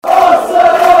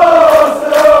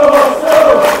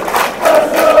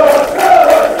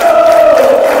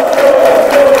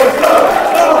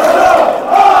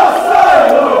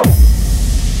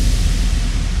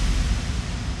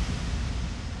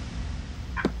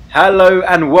Hello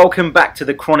and welcome back to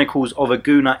the Chronicles of a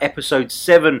Gooner, episode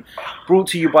 7, brought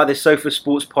to you by the Sofa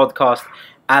Sports Podcast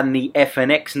and the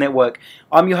FNX Network.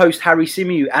 I'm your host, Harry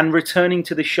Simiu, and returning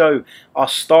to the show, our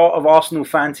star of Arsenal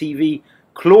Fan TV,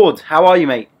 Claude. How are you,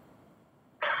 mate?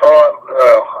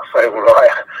 I say all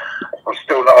right. I'm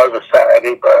still not over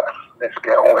Saturday, but let's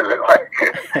get on with it,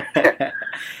 mate.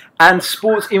 And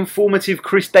sports informative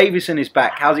Chris Davison is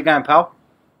back. How's it going, pal?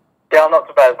 Yeah, I'm not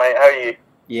too bad, mate. How are you?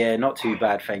 Yeah, not too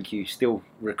bad, thank you. Still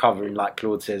recovering, like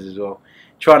Claude says as well.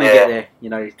 Trying to get there,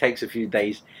 it takes a few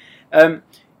days.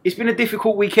 It's been a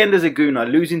difficult weekend as a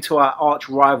Gooner. Losing to our arch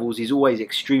rivals is always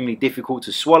extremely difficult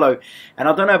to swallow. And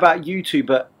I don't know about you two,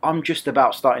 but I'm just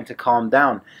about starting to calm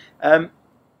down.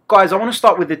 Guys, I want to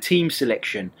start with the team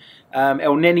selection.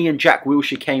 El Neni and Jack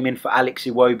Wilshere came in for Alex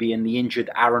Iwobi and the injured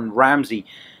Aaron Ramsey.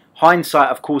 Hindsight,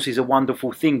 of course, is a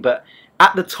wonderful thing, but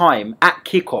at the time, at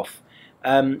kickoff,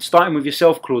 starting with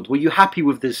yourself, Claude, were you happy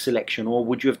with this selection, or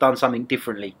would you have done something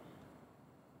differently?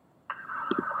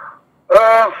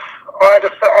 I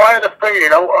had a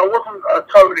feeling. I wasn't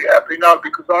totally happy, no,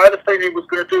 because I had a feeling he was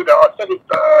going to do that. I said it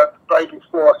the day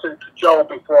before. I said it to Joel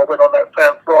before I went on that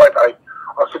Fan Friday.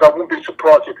 I said I wouldn't be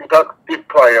surprised if he did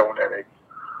play El Neni.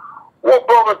 What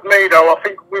bothered me, though, I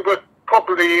think we were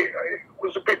probably, it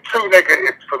was a bit too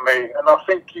negative for me, and I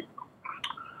think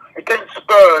against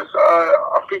Spurs,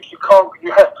 I think you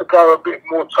have to go a bit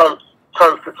more toe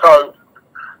to toe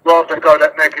rather than go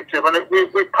that negative, and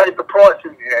we paid the price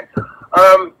in the end.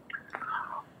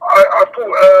 I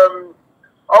thought,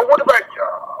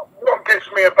 what gets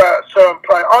me about certain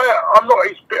play,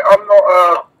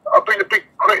 I've been a big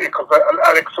critic of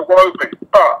Alex Iwobi,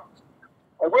 but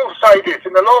I will say this,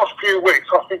 in the last few weeks,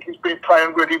 I think he's been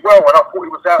playing really well, and I thought he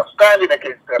was outstanding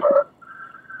against Everton.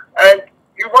 And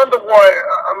you wonder why,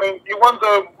 you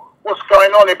wonder what's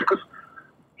going on here, because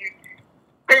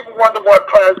people wonder why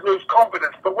players lose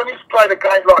confidence, but when he's played a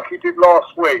game like he did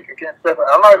last week against Everton,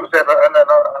 I know it was Everton, and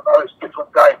I know it's a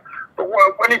different game, but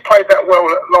when he played that well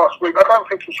last week, I don't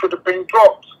think he should have been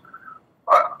dropped.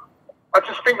 I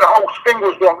just think the whole thing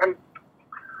was wrong, and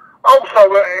also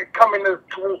coming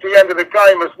towards the end of the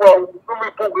game as well, when we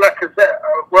brought Lacazette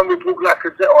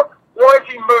on, why is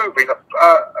he moving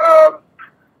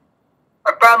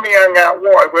Aubameyang out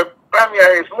wide, where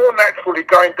Aubameyang is more naturally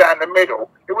going down the middle?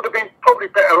 It would have been probably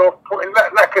better off putting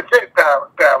Lacazette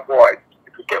down wide,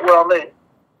 if you get what I mean,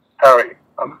 Harry.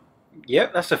 Yeah,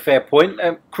 that's a fair point.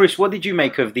 Chris, what did you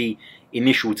make of the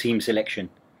initial team selection?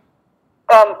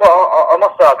 Well, I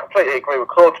must say I completely agree with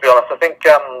Claude, to be honest. I think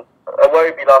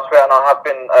Iwobi last round, I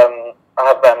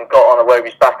have got on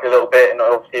Iwobi's back a little bit, and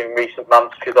obviously in recent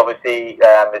months, because obviously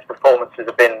his performances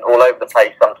have been all over the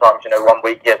place sometimes. 1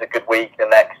 week he has a good week, the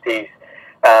next he's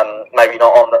maybe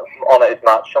not on it as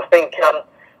much. I think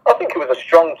it was a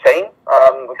strong team.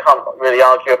 We can't really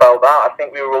argue about that. I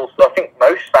think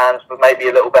most fans were maybe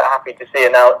a little bit happy to see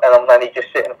an El Neni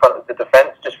just sit in front of the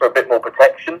defence just for a bit more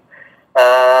protection.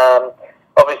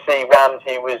 Obviously,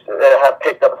 Ramsey had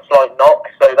picked up a slight knock,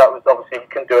 so that was obviously, we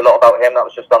couldn't do a lot about him. That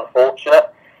was just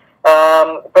unfortunate.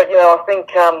 But I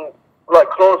think, like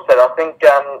Claude said, I think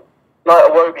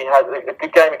Iwobi had a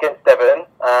good game against Everton,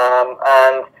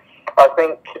 and I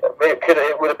think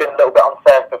it would have been a little bit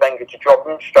unfair for Wenger to drop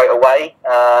him straight away,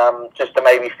 just to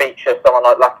maybe feature someone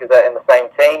like Lacazette in the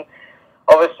same team.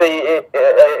 Obviously, it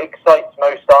excites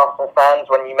most Arsenal fans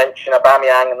when you mention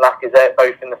Aubameyang and Lacazette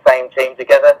both in the same team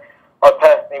together. I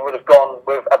personally would have gone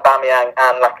with Aubameyang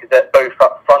and Lacazette both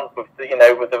up front with the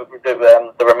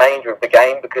remainder of the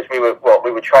game, because we were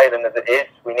trailing as it is.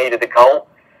 We needed a goal.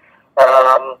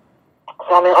 I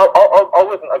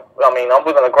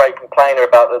wasn't a great complainer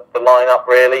about the lineup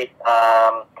really.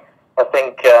 I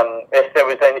think if there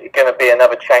was going to be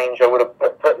another change, I would have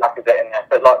put Lacazette in there.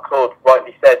 But like Claude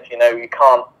rightly said, you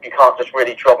can't just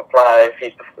really drop a player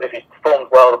if he's performed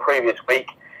well the previous week.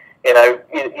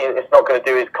 It's not going to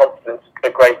do his confidence a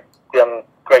great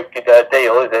good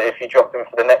deal, is it? If you drop him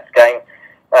for the next game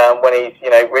when he's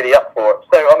really up for it.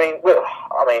 So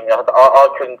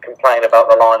I couldn't complain about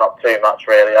the lineup too much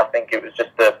really. I think it was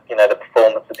just the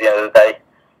performance at the end of the day.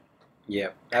 Yeah,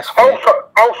 that's fair.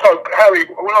 Also, Harry,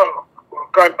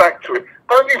 going back to it,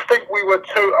 don't you think we were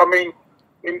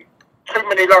in too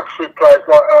many luxury players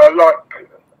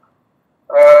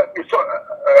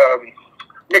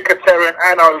Mkhitaryan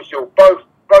and Ozil,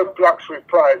 both luxury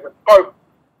players, and both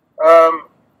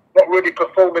not really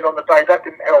performing on the day? That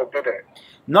didn't help, did it?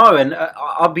 No, and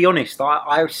I'll be honest,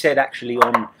 I said actually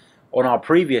on our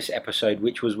previous episode,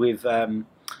 which was with the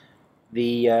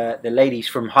ladies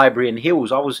from Highbury and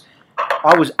Hills, I was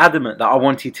adamant that I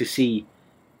wanted to see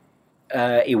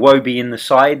Iwobi in the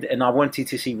side, and I wanted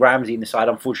to see Ramsey in the side.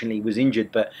 Unfortunately, he was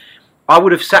injured, but I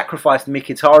would have sacrificed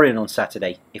Mkhitaryan on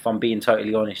Saturday, if I'm being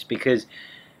totally honest, because,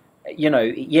 you know,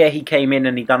 yeah, he came in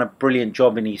and he done a brilliant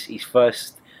job in his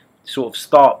first sort of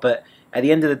start, but at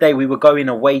the end of the day, we were going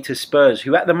away to Spurs,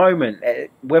 who at the moment,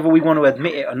 whether we want to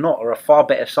admit it or not, are a far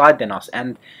better side than us.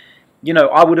 And, you know,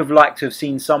 I would have liked to have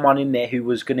seen someone in there who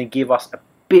was going to give us a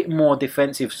bit more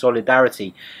defensive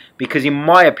solidarity, because in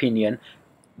my opinion,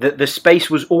 the space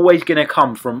was always going to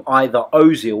come from either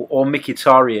Ozil or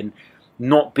Mkhitaryan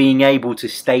not being able to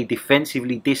stay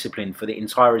defensively disciplined for the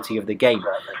entirety of the game.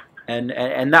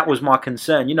 And that was my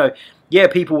concern. You know, yeah,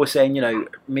 people were saying, you know,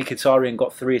 Mkhitaryan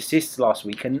got 3 assists last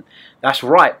week, and that's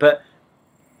right, but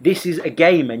this is a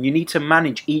game and you need to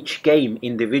manage each game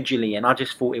individually, and I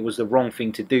just thought it was the wrong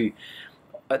thing to do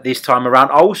at this time around.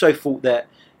 I also thought that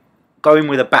going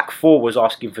with a back 4 was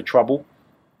asking for trouble.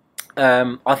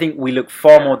 I think we look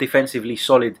far more defensively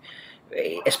solid,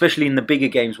 especially in the bigger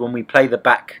games when we play the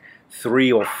back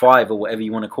 3 or 5 or whatever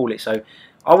you want to call it. So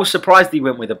I was surprised he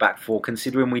went with a back 4,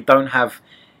 considering we don't have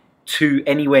 2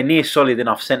 anywhere near solid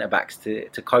enough centre backs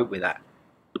to cope with that.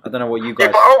 I don't know what you guys.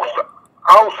 Yeah, but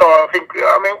also, I think,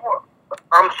 I mean,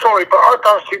 I'm sorry, but I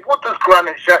don't see what does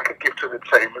Granit Xhaka give to the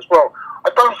team as well. I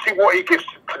don't see what he gives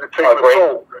to the team at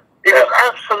all. He was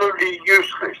absolutely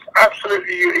useless.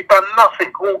 Absolutely, he done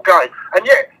nothing all game. And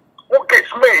yet, what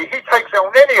gets me, he takes El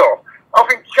Nini off. I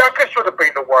think Xhaka should have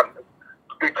been the one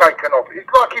to be taken off. It's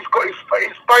like he's got his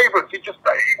favourites. He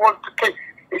wants to keep.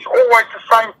 It's always the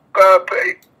same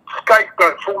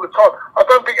scapegoats all the time. I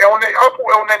don't think I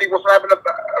thought El Nini wasn't having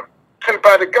too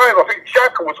bad a game. I think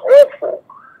Xhaka was awful.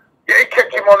 Yeah, he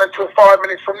kept him on until 5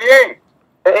 minutes from the end.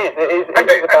 It is. And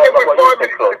then with 5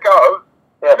 minutes to go.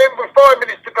 Yeah. And then with 5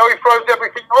 minutes to go, he throws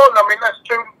everything on. I mean, that's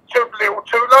too little,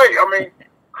 too late. I mean,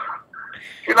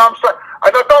 you know what I'm saying?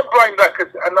 And I don't blame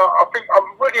Lacazette. And I think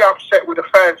I'm really upset with the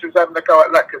fans who's having a go at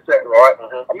Lacazette, right?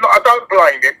 Mm-hmm. I don't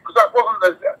blame him, because that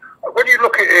wasn't as... When you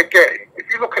look at it again, if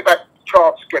you look at that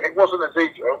chance again, it wasn't as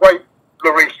easy. The way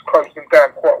Lloris closed him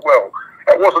down quite well,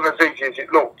 it wasn't as easy as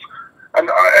it looked. And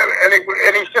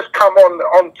he's just come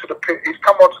onto the pitch. He's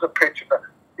come onto the pitch, and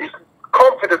his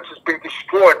confidence has been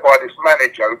destroyed by this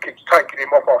manager who keeps taking him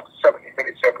off after 70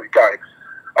 minutes every game.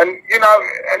 And, you know,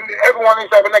 and everyone is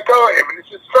having a go at him. And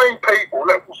it's the same people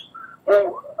that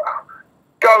will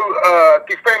go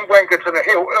defend Wenger to the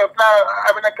hill now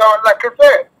having a go at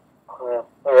Lacazette.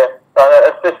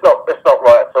 It's not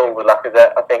right at all with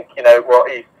Lacazette. I think, you know, what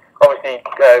he's obviously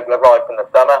arrived in the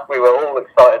summer. We were all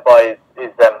excited by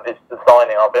the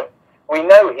signing of him. We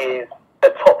know he's a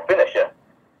top finisher.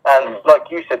 And like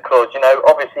you said, Claude, you know,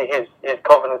 obviously his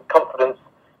confidence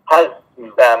has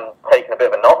taken a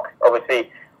bit of a knock.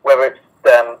 Obviously, whether it's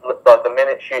like the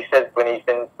minutes you said when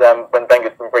when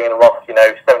Wenger's been bringing him off, you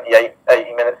know, 78,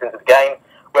 80 minutes into the game,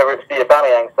 whether it's the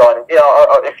Aubameyang signing. You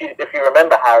know, if you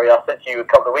remember, Harry, I said to you a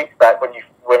couple of weeks back when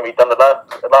we done the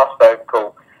last phone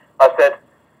call, I said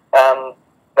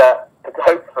that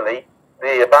hopefully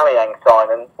the Aubameyang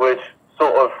signing would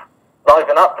sort of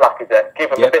liven up Lacazette,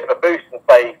 give him a bit of a boost, and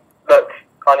say, look,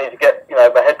 I need to get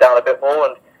my head down a bit more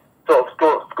and sort of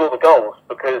score the goals,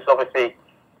 because obviously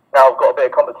now I've got a bit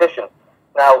of competition.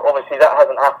 Now, obviously that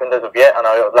hasn't happened as of yet. I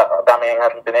know Aubameyang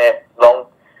hasn't been here long,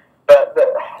 but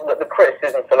the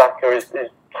criticism for Lacazette is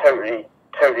totally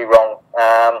wrong.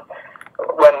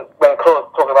 When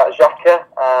Claude's talking about Xhaka,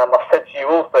 I said to you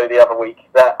also the other week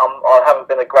that I haven't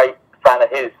been a great fan of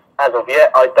his as of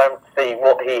yet. I don't see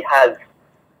what he has,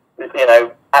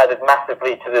 added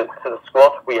massively to the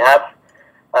squad we have.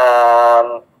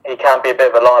 He can be a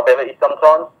bit of a liability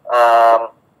sometimes,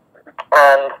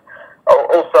 and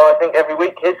also I think every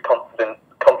week his confidence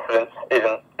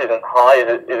isn't high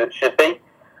as it should be.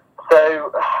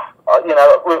 So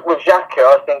with Xhaka,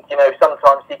 I think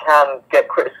sometimes he can get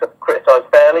criticised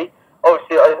fairly.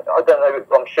 Obviously, I don't know.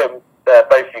 I'm sure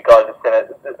both of you guys have seen it.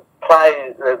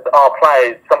 Our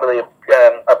players, some of the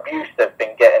abuse they've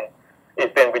been getting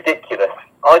has been ridiculous.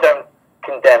 I don't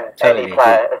condemn any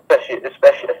player,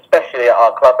 especially at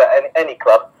our club, at any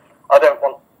club. I don't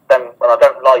want them, and I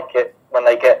don't like it when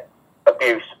they get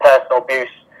abuse, personal abuse,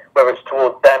 whether it's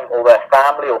towards them or their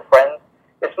family or friends.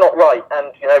 It's not right.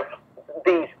 And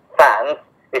these fans,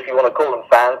 if you want to call them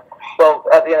fans, well,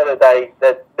 at the end of the day,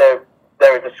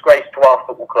 they're a disgrace to our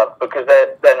football club, because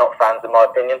they're not fans, in my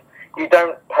opinion. You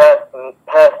don't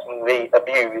personally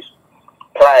abuse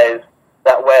players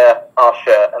that wear our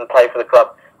shirt and play for the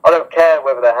club. I don't care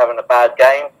whether they're having a bad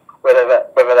game, whether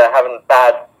they're having a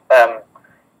bad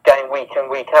game week in,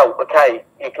 week out. Okay,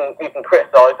 you can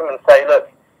criticise them and say, look,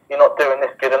 you're not doing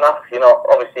this good enough. You're not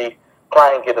obviously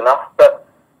playing good enough. But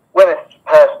when it's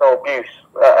personal abuse,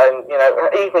 and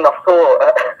even I saw,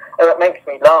 and it makes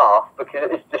me laugh because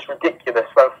it's just ridiculous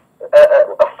when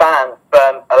a fan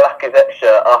burned a Lacazette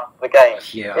shirt after the game.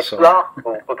 Yeah, it's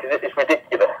laughable because it's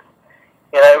ridiculous.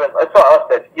 And that's what I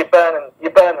said. You're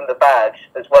burning the badge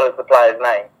as well as the player's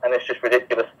name, and it's just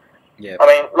ridiculous. Yeah. I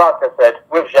mean, like I said,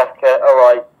 with Xhaka, all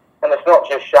right, and it's not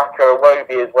just Xhaka or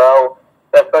Iwobi as well.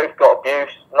 They've both got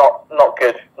abuse. Not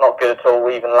good at all.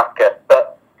 Even Laka,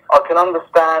 but I can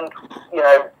understand,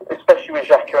 especially with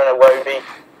Xhaka and Iwobi,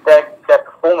 their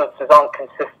performances aren't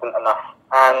consistent enough,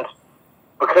 and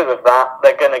because of that,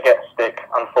 they're going to get stick.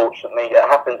 Unfortunately, it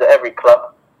happens at every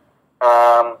club.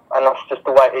 And that's just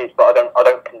the way it is, but I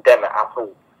don't condemn it at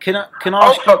all. Can I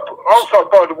ask also,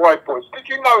 by the way, boys, did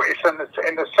you notice in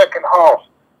the second half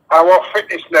how our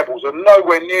fitness levels are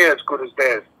nowhere near as good as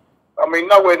theirs? I mean,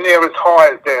 nowhere near as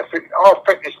high as theirs. Our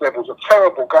fitness levels are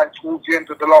terrible going towards the end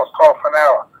of the last half an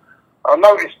hour. I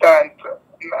noticed that,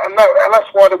 and that's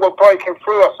why they were breaking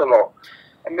through us a lot,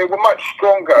 and they were much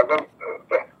stronger. I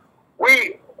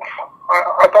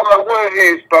don't know where it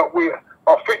is, but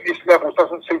our fitness levels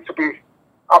doesn't seem to be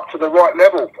up to the right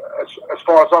level as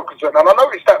far as I'm concerned. And I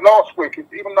noticed that last week,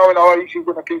 even though in our easy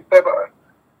win against Everton,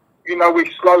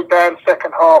 we slowed down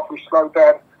second half, we slowed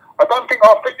down. I don't think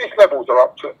our fitness levels are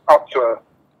up to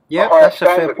yeah, that's a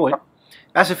fair point.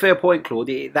 That's a fair point,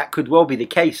 Claude. That could well be the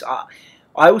case.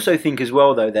 I also think as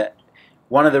well, though, that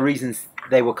one of the reasons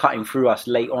they were cutting through us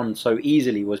late on so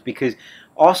easily was because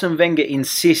Arsene Wenger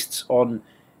insists on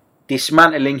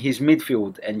dismantling his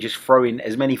midfield and just throwing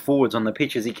as many forwards on the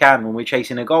pitch as he can when we're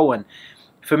chasing a goal. And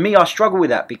for me, I struggle with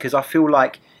that because I feel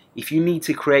like if you need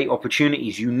to create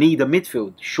opportunities, you need a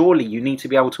midfield. Surely you need to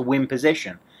be able to win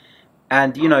possession.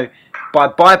 And, by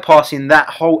bypassing that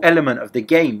whole element of the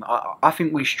game, I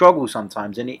think we struggle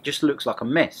sometimes and it just looks like a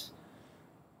mess.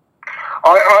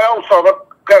 I also,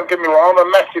 don't get me wrong, I'm a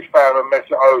massive fan of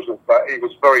Mesut Ozil, but he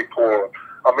was very poor.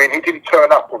 I mean, he didn't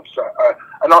turn up on Saturday.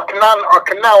 And I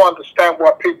can now understand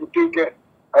why people do get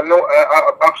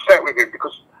upset with him,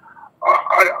 because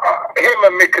him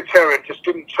and Mkhitaryan just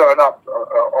didn't turn up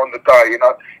on the day.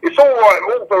 It's all right,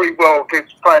 all very well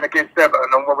playing against Everton,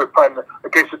 and when we're playing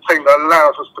against a team that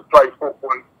allows us to play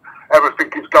football and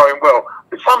everything is going well.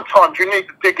 But sometimes you need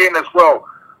to dig in as well,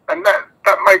 and that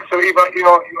makes it even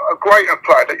a greater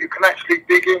player, that you can actually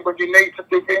dig in when you need to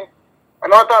dig in.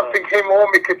 And I don't think him or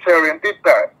Mkhitaryan did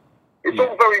that. It's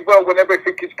all very well when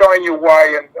everything is going your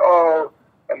way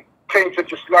and teams are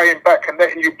just laying back and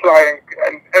letting you play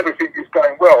and everything is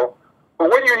going well.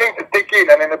 But when you need to dig in,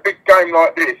 and in a big game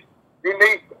like this, he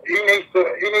needs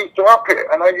to up it,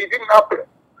 and he didn't up it.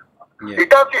 Yeah. He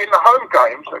does it in the home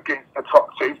games against the top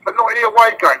teams, but not in the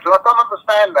away games, and I don't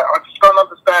understand that. I just don't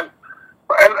understand.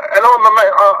 And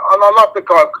I love the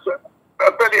guy because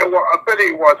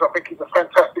ability-wise, I think he's a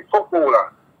fantastic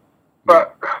footballer.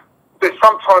 But there's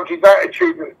sometimes his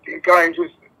attitude in games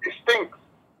it stinks.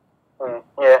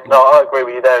 Yeah, no, I agree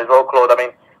with you there as well, Claude. I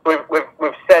mean,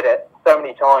 we've said it so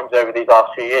many times over these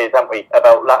last few years, haven't we,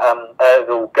 about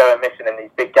Ozil going missing in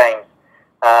these big games.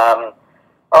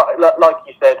 Like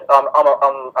you said, I'm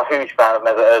a huge fan of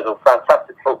Mesut Ozil.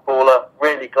 Fantastic footballer.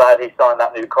 Really glad he signed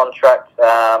that new contract.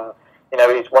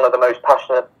 He's one of the most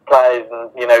passionate players,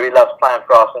 and he loves playing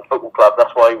for Arsenal Football Club.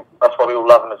 That's why we all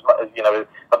love him as much as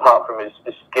apart from his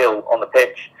skill on the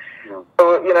pitch. Yeah.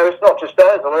 So it's not just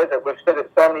Ozil, is it? We've said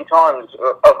it so many times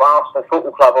of Arsenal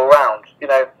Football Club all round.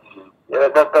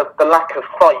 The lack of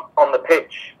fight on the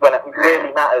pitch when it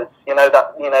really matters.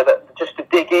 That just to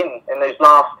dig in those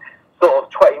last sort of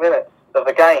 20 minutes of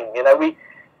the game.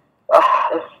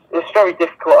 It's very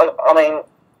difficult. I mean,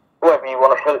 whether you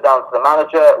want to put it down to the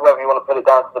manager, whether you want to put it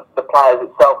down to the players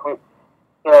itself,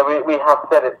 we have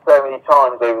said it so many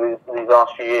times over these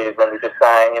last few years when we're just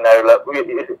saying, look,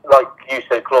 like you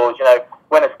said, Claude,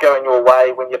 when it's going your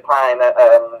way, when you're playing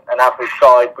an average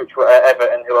side, which were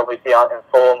Everton, who obviously aren't in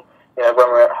form, when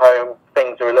we're at home,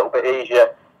 things are a little bit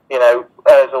easier.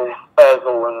 Ozil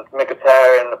and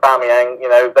Mkhitaryan and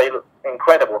Aubameyang, they look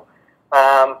incredible.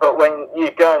 But when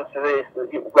you go into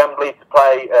Wembley to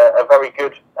play a very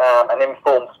good and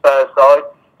informed Spurs side,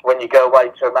 when you go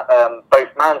away to both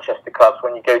Manchester clubs,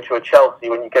 when you go to a Chelsea,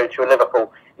 when you go to a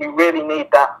Liverpool, you really need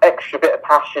that extra bit of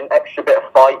passion, extra bit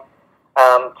of fight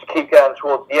to keep going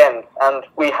towards the end. And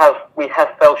we have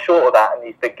fell short of that in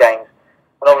these big games.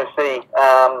 And obviously,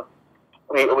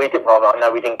 we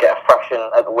didn't get a thrashing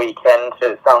at the weekend.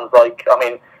 So it sounds like,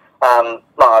 like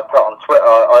I put on Twitter,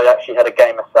 I actually had a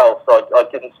game myself, so I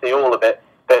didn't see all of it.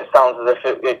 But it sounds as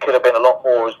if it could have been a lot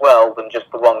more as well than just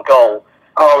the one goal.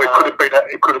 Oh, it could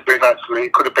have been actually.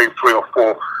 It could have been 3 or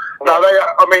 4. No,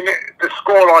 I mean, the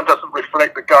scoreline doesn't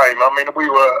reflect the game. I mean,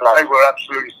 they were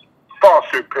absolutely far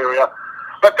superior.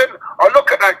 But then I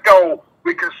look at that goal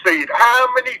we conceded. How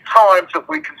many times have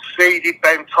we conceded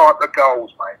them type of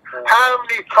goals, mate? How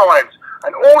many times?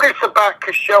 And all this about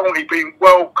Koscielny being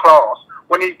world class,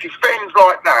 when he defends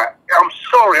like that, I'm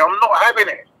sorry, I'm not having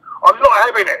it. I'm not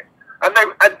having it. And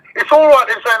it's all right,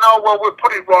 they're saying, oh, well, we'll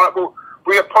put it right,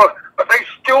 we apologize. But they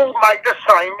still make the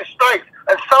same mistakes.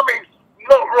 And something's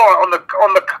not right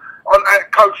on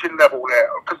that coaching level there,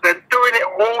 because they're doing it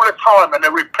all the time and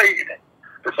they're repeating it.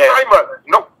 The same way,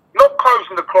 not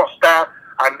closing the cross down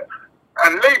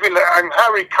and leaving it, and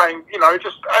Harry Kane,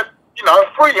 just a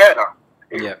free header.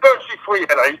 It's virtually free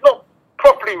header. He's not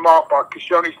properly marked by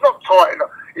Koscielny. He's not tight enough.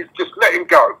 He's just let him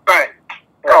go. Bang.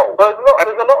 Goal. Well,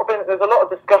 there's a lot of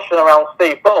discussion around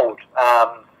Steve Bold,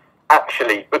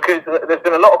 actually, because there's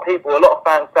been a lot of people, a lot of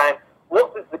fans saying,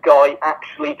 what does the guy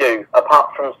actually do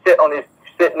apart from sit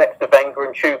next to Wenger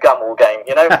and chew gum all game?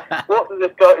 What does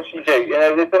this guy actually do?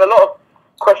 There's been a lot of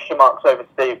question marks over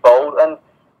Steve Bold, and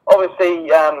obviously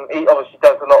he obviously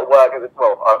does a lot of work.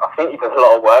 I think he does a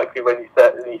lot of work when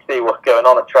you see what's going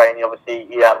on at training. Obviously,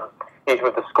 he's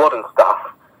with the squad and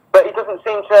stuff, but he doesn't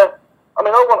seem to. I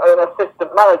mean, I want an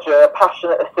assistant manager, a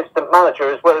passionate assistant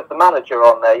manager, as well as the manager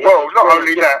on there. Not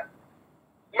only that.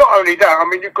 I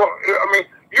mean,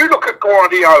 you look at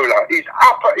Guardiola. He's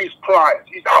up at his players.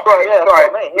 He's up at his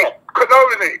players. He's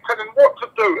condoling it, telling them what to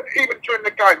do, even during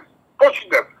the game, pushing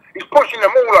them. He's pushing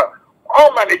them all up.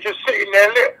 Our manager's sitting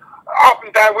there up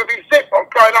and down with his zip. I'm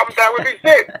going up and down with his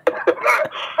zip.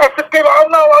 That's the thing. Oh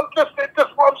no, that's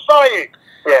what I'm saying.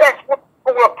 Yeah. That's what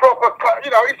a proper,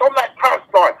 he's on that touch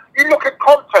line. You look at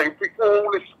Conte before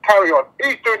all this carry on.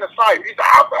 He's doing the same. He's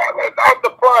up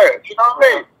the players. You know what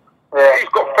I mean? Yeah. He's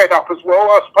got fed up as well.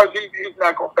 I suppose he's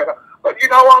now got fed up. But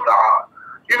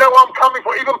I'm coming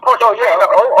for. Even Pochettino,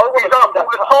 he's up all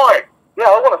the time. Yeah,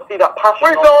 I want to see that passion.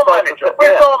 Where's our manager?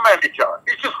 Our manager?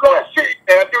 He's just sitting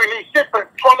there doing his zip,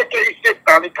 trying to get his zip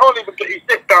down. He can't even get his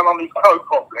zip down on his toe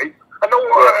properly. And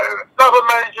other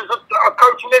managers are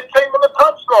coaching their team on the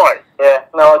touchline. Yeah,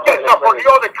 no, he gets up on the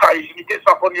odd occasion. He gets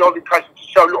up on the odd occasion to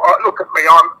show, look at me,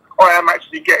 I am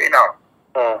actually getting up.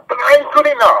 But it ain't good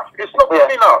enough. It's not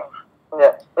good enough.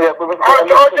 Yeah, but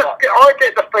I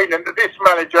get the feeling that this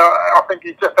manager, I think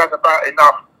he just has about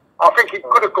enough. I think he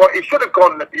should have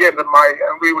gone at the end of May,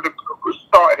 and we would have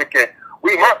started again.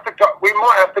 We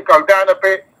might have to go down a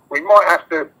bit. We might have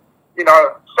to,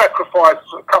 sacrifice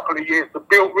a couple of years to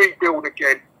rebuild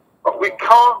again. But we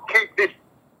can't keep this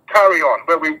carry on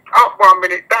where we up 1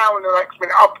 minute, down the next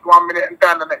minute, up 1 minute, and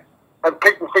down the next. And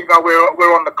people think,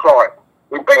 we're on the climb.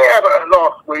 We beat Everton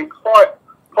last week,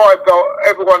 five goals.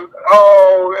 Everyone,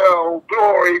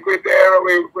 glory, we're there.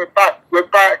 We're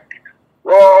back.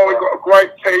 Oh, we've got a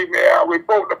great team here. We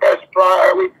bought the best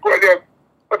player. We're brilliant.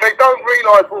 But they don't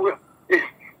realise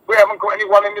we haven't got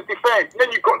anyone in the defence. And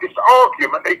then you've got this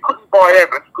argument they couldn't buy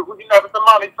Evans because we didn't have the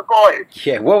money to buy it.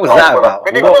 Yeah, what was that about?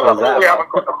 We haven't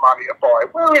got the money to buy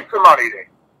it. Where is the money then?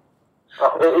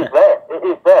 It is there. It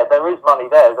is there. There is money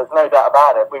there. There's no doubt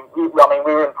about it. We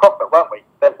were in profit, weren't we?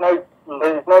 There's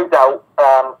no doubt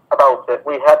about it.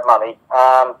 We had money.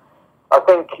 I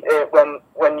think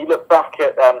when you look back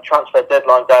at transfer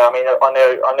deadline day, I mean, I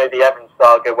know the Evans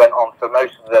saga went on for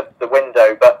most of the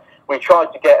window, but we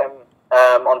tried to get him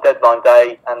on deadline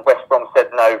day, and West Brom said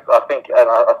no. I think, and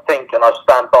I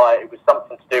stand by it. It was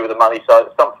something to do with the money side,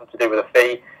 something to do with the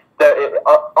fee.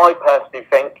 I personally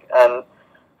think, and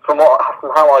from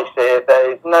how I see it,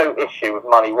 there is no issue with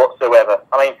money whatsoever.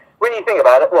 I mean, when you think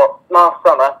about it, last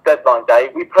summer deadline day,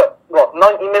 we put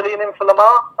 90 million in for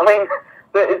Lamar. I mean,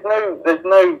 there's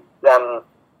no doubt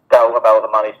about the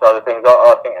money side of things.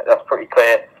 I think that's pretty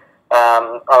clear.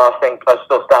 And I think I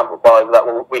still stand by that.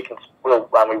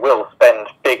 We will spend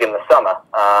big in the summer.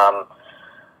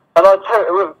 And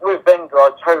with Wenger,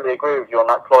 I totally agree with you on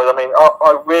that, Cloyd. I mean,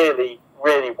 I really,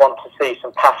 really want to see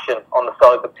some passion on the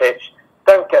side of the pitch.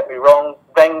 Don't get me wrong,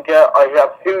 Wenger, I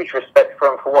have huge respect for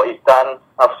him for what he's done.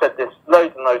 I've said this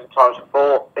loads and loads of times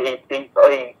before. He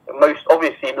most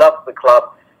obviously loves the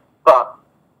club, but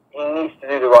he needs to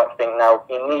do the right thing now.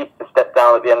 He needs to step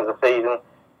down at the end of the season.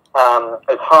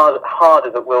 As hard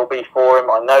as it will be for him,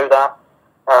 I know that.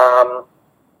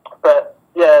 But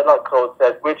yeah, like Claude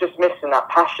said, we're just missing that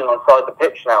passion on the side of the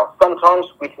pitch now. Sometimes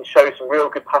we can show some real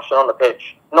good passion on the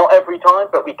pitch. Not every time,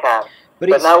 but we can.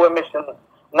 But now we're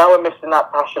missing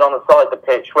that passion on the side of the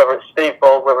pitch, whether it's Steve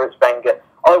Bold, whether it's Wenger.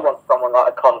 I want someone like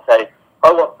a Conte.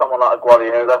 I want someone like a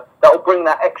Guardiola that will bring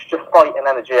that extra fight and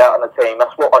energy out on the team.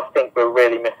 That's what I think we're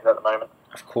really missing at the moment.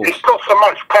 Of course. It's not so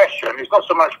much passion. It's not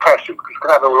so much passion because you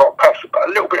can have a lot of passion, but a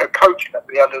little bit of coaching at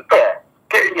the end of the day.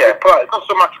 Getting your play. It's not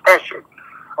so much passion.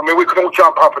 I mean, we can all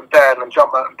jump up and down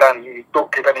and you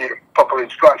don't give any proper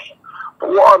instruction. But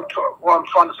what I'm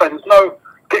trying to say, there's no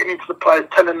getting into the players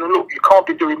telling them, look, you can't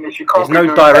be doing this, you can't be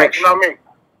doing direction. That. You know what I mean?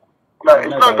 No,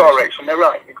 there's no direction. They're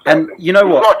right. Exactly. And you know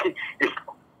what?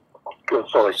 Good,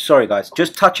 sorry. Sorry, guys.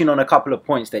 Just touching on a couple of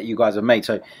points that you guys have made.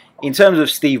 So, in terms of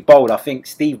Steve Bold, I think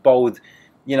Steve Bold,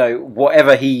 you know,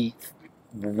 whatever he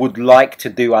would like to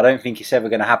do, I don't think it's ever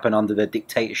going to happen under the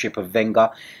dictatorship of Wenger.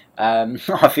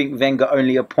 I think Wenger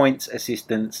only appoints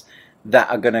assistants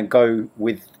that are going to go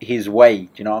with his way. Do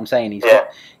you know what I'm saying?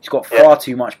 He's got far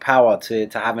too much power to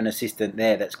have an assistant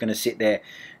there that's going to sit there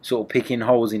sort of picking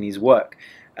holes in his work.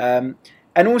 And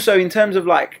also in terms of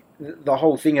like the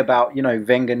whole thing about, you know,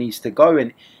 Wenger needs to go,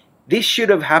 and this should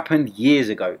have happened years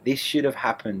ago.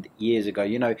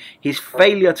 You know, his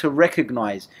failure to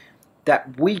recognise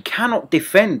that we cannot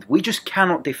defend. We just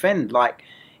cannot defend. Like,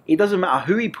 it doesn't matter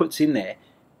who he puts in there.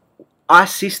 Our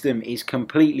system is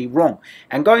completely wrong.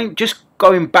 And going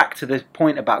back to the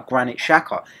point about Granit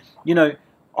Xhaka, you know,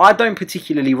 I don't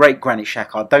particularly rate Granit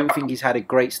Xhaka. I don't think he's had a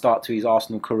great start to his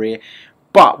Arsenal career.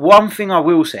 But one thing I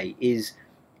will say is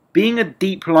being a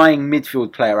deep-lying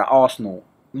midfield player at Arsenal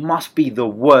must be the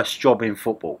worst job in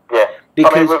football. Yeah.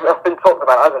 Because, I mean, it's been talked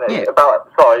about, hasn't it? Yeah. About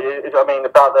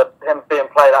him being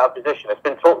played out of position. It's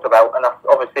been talked about, and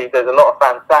obviously there's a lot of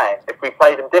fans saying if we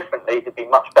played him differently, it'd be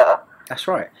much better. That's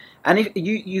right. And if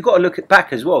you got to look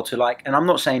back as well to, like, and I'm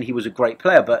not saying he was a great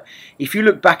player, but if you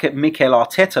look back at Mikel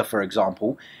Arteta, for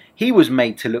example, he was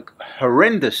made to look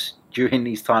horrendous during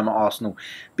his time at Arsenal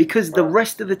because the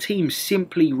rest of the team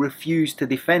simply refused to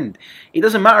defend. It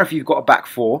doesn't matter if you've got a back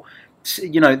four,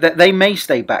 you know, that they may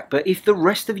stay back, but if the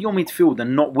rest of your midfield are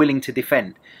not willing to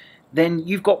defend, then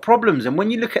you've got problems. And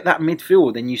when you look at that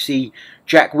midfield and you see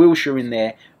Jack Wilshere in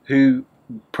there who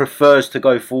prefers to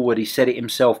go forward, he said it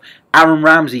himself. Aaron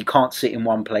Ramsey can't sit in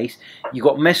one place. You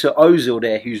got Mesut Ozil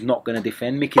there who's not going to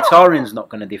defend. Mkhitaryan's not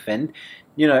going to defend.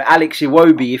 You know, Alex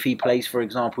Iwobi, if he plays, for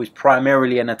example, is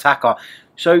primarily an attacker.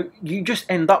 So you just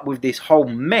end up with this whole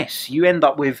mess. You end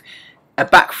up with a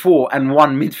back four and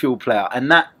one midfield player,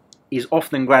 and that is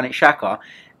often Granit Xhaka.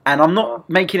 And I'm not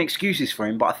making excuses for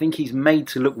him, but I think he's made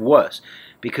to look worse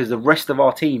because the rest of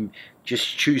our team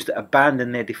just choose to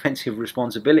abandon their defensive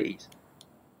responsibilities.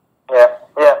 Yeah,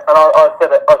 and I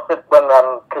said when,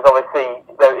 because obviously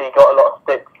he got a lot of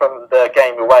stick from the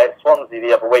game away at Swansea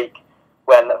the other week,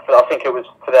 when I think it was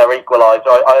for their equaliser.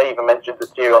 I even mentioned this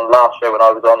to you on last show when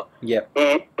I was on. Yeah.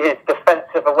 His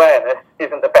defensive awareness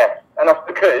isn't the best, and that's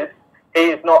because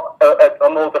he is not a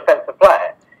more defensive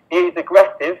player. He is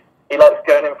aggressive, he likes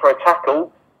going in for a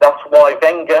tackle, that's why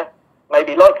Wenger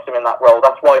maybe likes him in that role,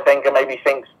 that's why Wenger maybe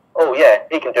thinks, oh yeah,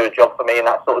 he can do a job for me in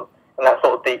that sort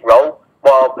of deep role,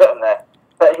 while I'll put him there.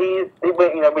 But you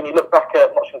know, when you look back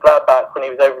at Mönchengladbach when he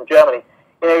was over in Germany,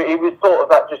 you know, he was sort of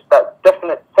that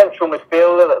definite central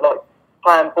midfielder that like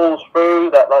playing balls through,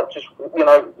 that like just, you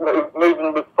know,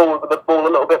 moving forward with the ball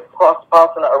a little bit,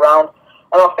 passing it around.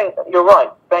 And I think you're right,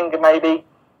 Wenger maybe,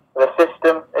 the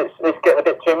system, it's getting a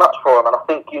bit too much for him, and I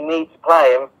think you need to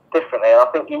play him differently, and I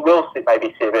think you will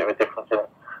maybe see a bit of a difference in him.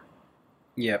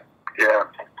 Yeah. Yeah.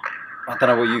 I don't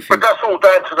know what you think. But that's all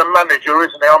down to the manager,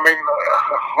 isn't it? I mean,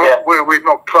 we're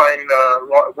not playing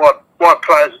why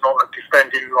players are not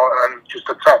defending and just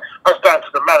attack. That's down to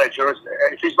the manager, isn't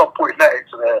it? If he's not putting that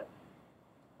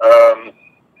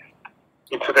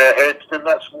into their heads, then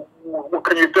that's what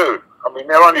can you do? I mean,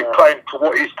 they're only playing to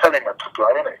what he's telling them to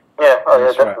play, isn't it? Yeah,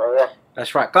 definitely. Yeah.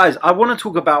 That's right, guys. I want to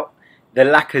talk about the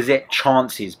Lacazette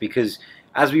chances because,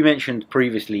 as we mentioned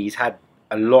previously, he's had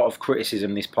a lot of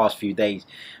criticism this past few days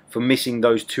for missing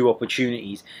those two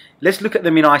opportunities. Let's look at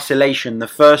them in isolation. The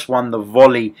first one, the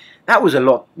volley, that was a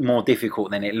lot more difficult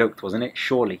than it looked, wasn't it?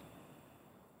 Surely.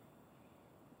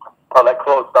 I'll let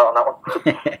Claude start on that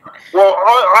one. Well,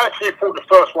 I actually thought the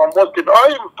first one was difficult. I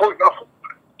even thought,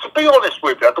 to be honest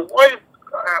with you, the way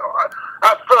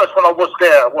at first when I was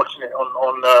there watching it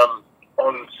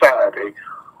on Saturday,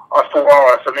 I thought,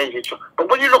 oh, that's an easy job. But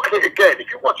when you look at it again,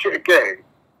 if you watch it again,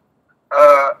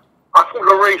 I thought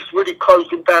Lloris really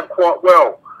closed him down quite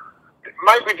well.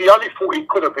 Maybe the only fault he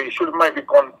could have been, he should have maybe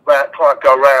gone back, try to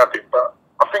go around him. But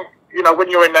I think, you know, when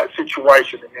you're in that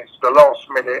situation and it's the last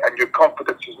minute and your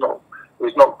confidence is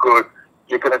not good,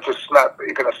 you're going to just snap.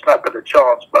 You're going to snap at the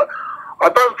chance. But I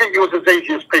don't think it was as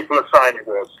easy as people are saying it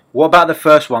was. What about the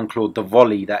first one, Claude, the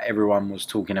volley that everyone was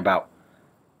talking about?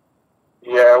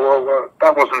 Yeah, well,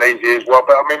 that wasn't easy as well.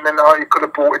 But I mean, then he could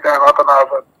have brought it down. I don't know,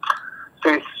 but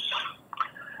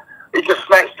just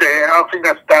snatched it. I think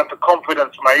that's down to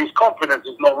confidence, mate. His confidence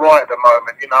is not right at the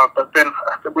moment, you know. But then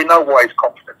we know why his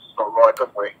confidence is not right,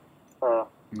 don't we?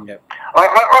 Yep.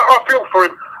 I feel for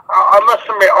him. I must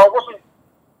admit, I wasn't.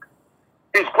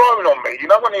 He's grown on me. You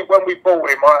know, when we bought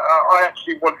him, I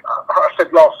actually went. I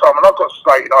said last time, and I got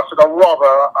slated. I said I'd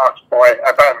rather us buy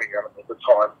Aubameyang at the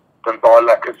time than buy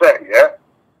Lacazette. Yeah,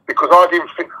 because I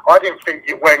didn't think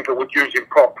Wenger would use him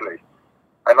properly.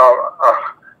 And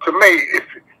to me, if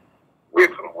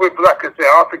with Lacazette,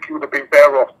 I think he would have been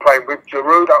better off playing with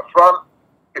Giroud up front.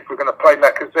 If we're going to play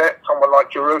Lacazette, someone like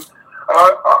Giroud.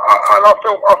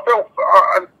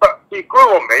 But he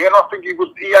grew on me, and I think he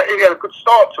had a good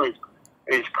start to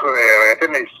his career,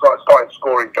 didn't he? Started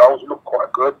scoring goals, he looked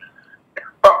quite good.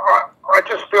 But I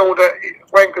just feel that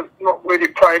Wenger's not really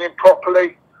playing him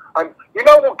properly. And you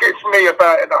know what gets me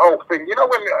about it, the whole thing? You know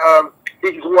when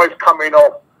he's always coming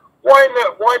off, why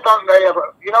don't they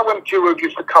ever, you know when Giroud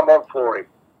used to come on for him,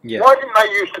 why didn't they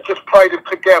used to just play them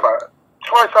together?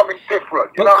 Try something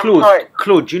different, you know what I'm saying?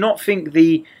 Claude, do you not think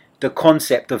the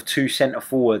concept of two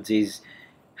centre-forwards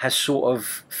has sort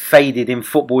of faded in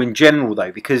football in general,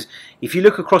 though? Because if you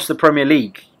look across the Premier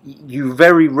League, you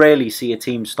very rarely see a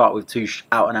team start with two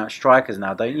out-and-out strikers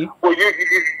now, don't you? Well,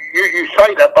 you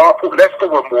say that, but I thought Leicester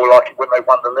were more like it when they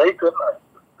won the league, didn't they?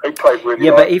 They played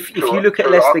really but if you look at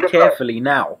Leicester carefully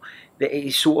now,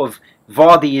 it's sort of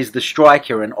Vardy is the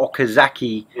striker and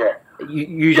Okazaki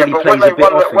usually plays a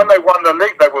bit off. When they won the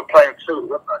league, they were playing two,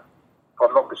 weren't they? If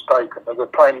I'm not mistaken. They were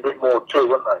playing a bit more too,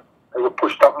 weren't they? They were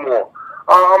pushed up more.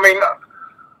 I mean,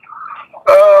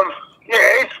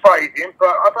 it's fading, but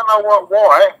I don't know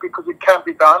why, because it can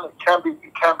be done, it can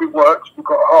be worked. We've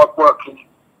got hard-working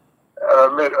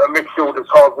midfielders,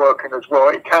 hard-working as well.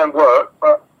 It can work,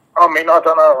 but I mean, I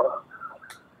don't know.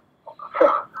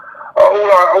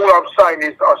 All I'm saying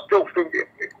is I still think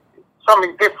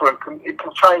something different it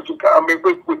can change. I mean,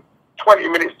 with 20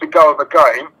 minutes to go of the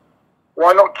game,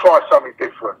 why not try something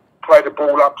different? Play the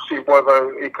ball up, see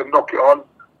whether he can knock it on.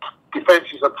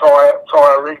 Defences are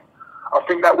tiring. I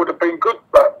think that would have been good,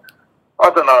 but I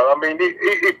don't know. I mean,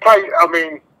 he played. I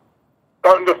mean,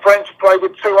 don't the French play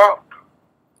with two up?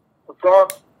 The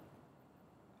France?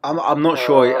 I'm not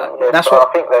sure. That's what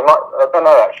I think they might. I don't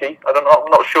know actually. I'm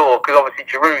not sure because obviously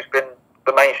Giroud's been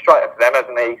the main striker for them,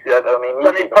 hasn't he? I mean,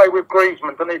 doesn't he play with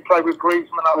Griezmann? Doesn't he play with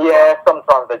Griezmann up front?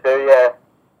 Sometimes they do.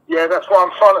 Yeah, that's what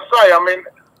I'm trying to say. I mean,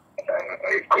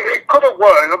 it could have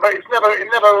worked, but it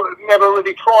never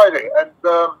really tried it. And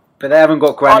but they haven't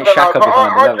got Granit Xhaka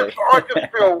behind them, have they? I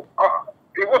just feel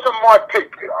it wasn't my pick.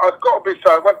 I've got to be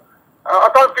so. I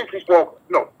don't think he's well.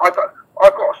 No, I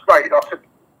got slated. I said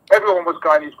everyone was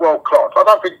going he's world class. I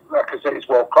don't think Lacazette is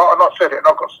world class, and I said it, and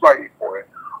I got slated for it.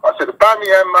 I said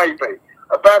Aubameyang maybe.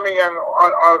 Aubameyang.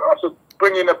 I said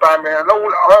bring in Aubameyang. And all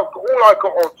I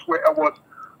got on Twitter was,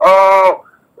 oh,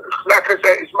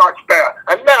 Lacazette is much better.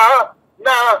 And now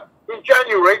in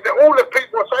January, all the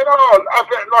people are saying, oh, I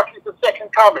feel like he's the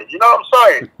second coming. You know what I'm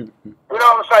saying? You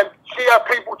know what I'm saying? See how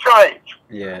people change.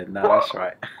 Yeah, no, that's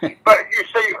right. But you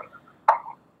see,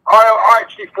 I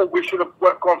actually thought we should have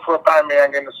gone for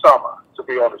Aubameyang in the summer, to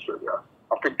be honest with you.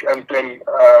 I think, and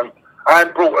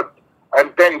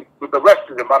then with the rest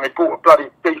of the money, brought a bloody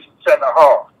decent centre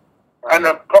half and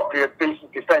probably a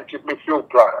decent defensive midfield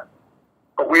player.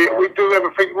 But we do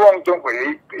everything wrong, don't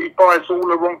we? He buys all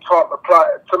the wrong type of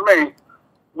player. To me,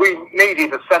 we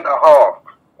needed a centre half,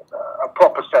 a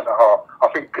proper centre half. I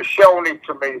think Koscielny,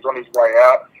 to me, is on his way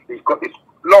out. He's got this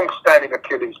long-standing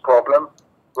Achilles problem,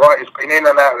 right? He's been in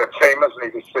and out of the team, hasn't he,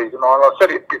 this season? And I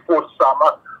said it before the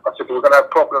summer. I said we were going to have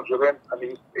problems with him, and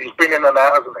he's been in and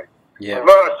out, hasn't he? Yeah.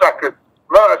 Mertesacker,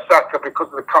 because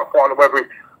of the cup final, whether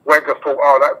Wenger thought,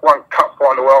 oh, that one cup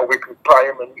final, well, we can play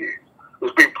him, and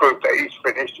it's been proved that he's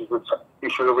finished. He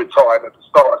should have retired at the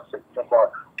start of the season by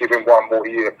giving one more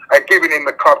year. And giving him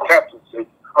the club captaincy,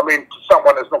 I mean, to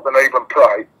someone that's not going to even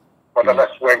play, well, then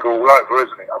that's Wenger all over,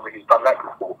 isn't it? I mean, he's done that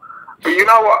before. But you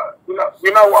know what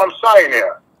I'm saying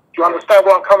here? Do you understand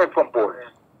where I'm coming from, boys?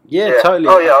 Yeah, totally.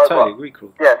 Oh, yeah, I totally agree,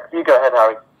 Cool. Yeah, you go ahead,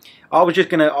 Harry. I was just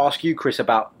going to ask you, Chris,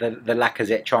 about the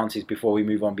Lacazette chances before we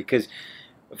move on, because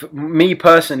for me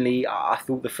personally, I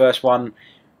thought the first one,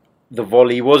 the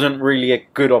volley, wasn't really a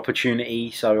good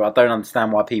opportunity, so I don't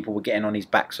understand why people were getting on his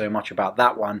back so much about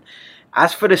that one.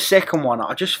 As for the second one,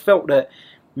 I just felt that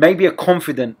maybe a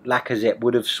confident Lacazette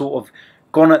would have sort of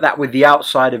gone at that with the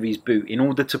outside of his boot in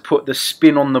order to put the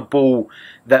spin on the ball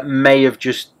that may have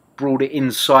just brought it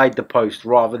inside the post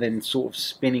rather than sort of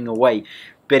spinning away.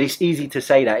 But it's easy to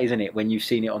say that, isn't it, when you've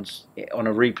seen it on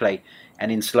a replay.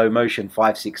 and in slow motion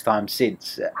 5-6 times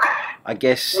since. I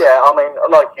guess. Yeah, I mean,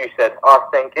 like you said, I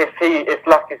think if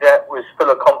Lacazette was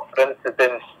full of confidence, had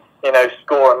been,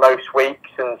 scoring most weeks,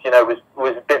 and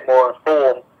was a bit more in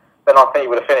form, then I think he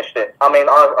would have finished it. I mean,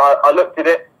 I looked at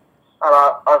it, and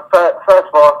first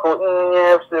of all I thought,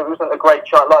 it wasn't a great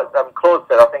shot. Like Claude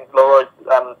said, I think Lloris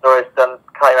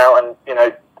came out and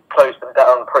closed them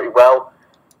down pretty well.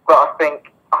 But I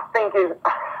think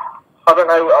I don't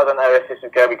know if this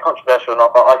is going to be controversial or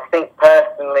not, but I think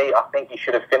personally, he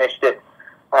should have finished it.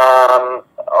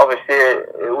 Obviously,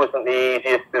 it wasn't the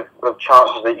easiest of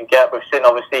chances that you get. We've seen,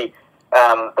 obviously,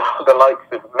 the likes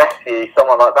of Messi,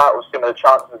 someone like that, with similar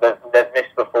chances they've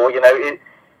missed before.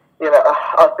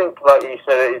 I think, like you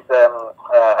said, it's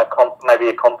maybe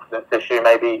a confidence issue.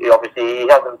 Maybe, obviously, he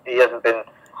hasn't been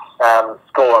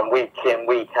scoring week in,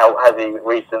 week out, has he,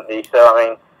 recently? So, I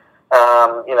mean,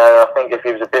 I think if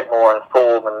he was a bit more in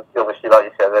form, and obviously, like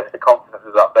you said, if the confidence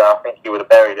was up there, I think he would have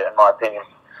buried it, in my opinion.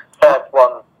 First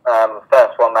one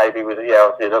maybe was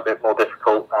obviously a little bit more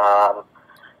difficult.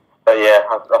 But yeah,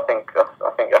 I think that's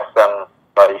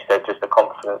like you said, just a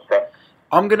confidence thing.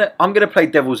 I'm gonna play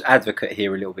devil's advocate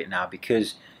here a little bit now,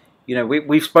 because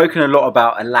we've spoken a lot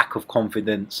about a lack of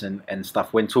confidence and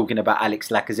stuff when talking about Alex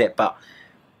Lacazette, but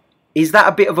is that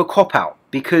a bit of a cop out?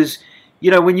 Because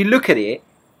when you look at it,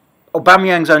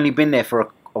 Aubameyang's only been there for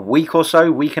a week or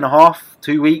so, week and a half,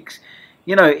 2 weeks.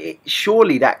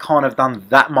 Surely that can't have done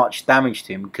that much damage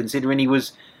to him, considering he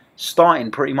was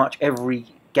starting pretty much every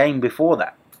game before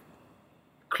that.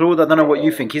 Claude, I don't know what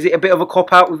you think. Is it a bit of a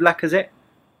cop out with Lacazette?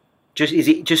 Is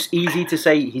it just easy to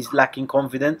say he's lacking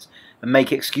confidence and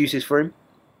make excuses for him?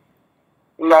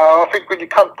 No, I think when it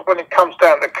comes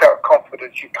down to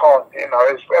confidence, you can't.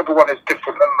 Everyone is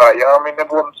different, aren't they? I mean,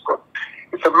 everyone's got.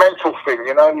 It's a mental thing,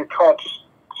 you can't just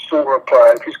saw a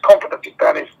player. If his confidence is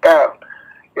down, it's down.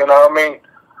 I mean,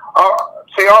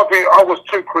 I was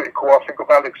too critical, I think, of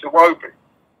Alex Iwobi.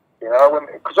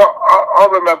 Because I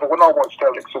remember when I watched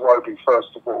Alex Iwobi,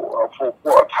 first of all, I thought,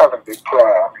 what a talented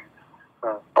player.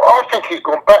 But I think he's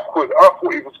gone backward. I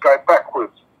thought he was going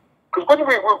backwards. Because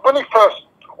when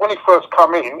he first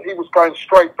come in, he was going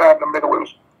straight down the middle. It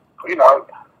was,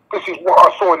 this is what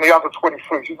I saw in the under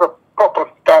 23s. He's a proper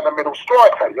down the middle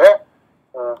striker, yeah.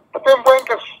 But then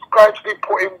Wenger's gradually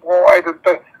put him wide,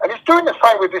 and he's doing the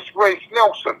same with this Reece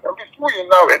Nelson. And before you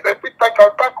know it, they go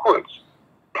backwards.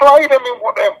 Play them in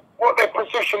what their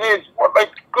position is, what they're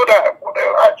good at, what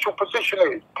their actual position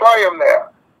is. Play them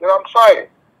there. You know what I'm saying?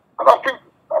 And I think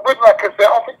with Lacazette,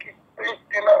 I think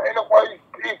in a way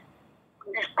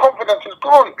his confidence is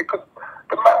gone, because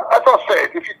as I said,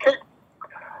 if you keep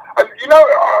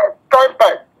going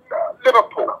back,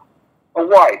 Liverpool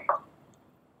away.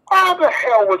 How the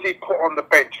hell was he put on the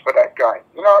bench for that game?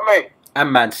 You know what I mean?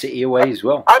 And Man City away as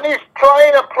well. And he's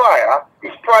playing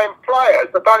players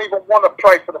that don't even want to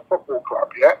play for the football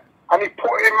club, yeah? And he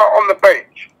put him on the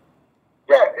bench.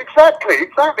 Yeah, exactly.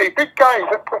 Big games.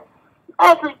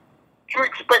 How do you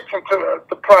expect him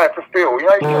to play to feel? He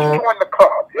just joined the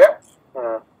club, yeah?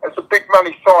 It's a big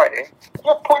money signing.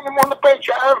 You're putting him on the bench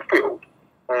at Anfield.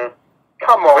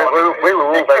 Come on. We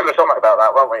were all very shocked about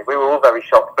that, weren't we? We were all very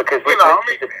shocked, because we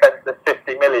literally just spent the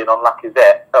 50 million on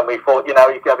Lacazette, and we thought, he's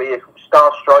going to be a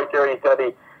star striker, he's going to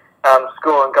be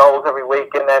scoring goals every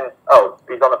week, and then,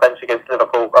 he's on the bench against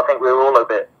Liverpool. I think we were all a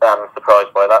bit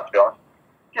surprised by that, to be honest.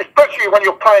 Especially when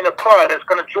you're playing a player that's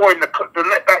going to join that club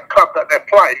that they're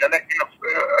playing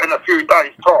in a few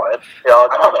days' time. Yeah,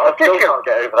 I still can't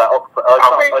get over that.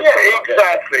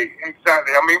 Exactly.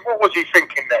 I mean, what was he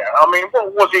thinking there? And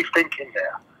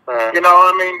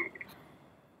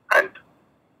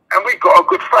we got a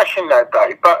good thrashing that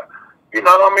day. But,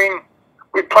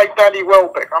 we played Danny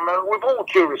Welbeck. I mean, with all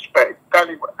due respect, how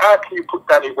can you put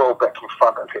Danny Welbeck in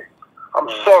front of him? I'm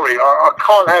sorry, I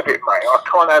can't have it, mate. I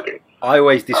can't have it. I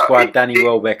always describe Danny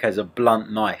Welbeck as a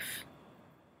blunt knife.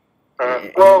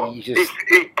 He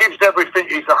gives everything.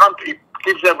 He's a hunter. He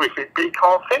gives everything, but he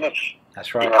can't finish.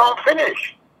 That's right. He can't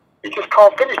finish. He just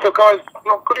can't finish. The guy's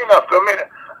not good enough. I mean,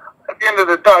 at the end of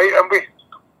the day,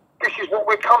 this is what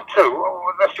we come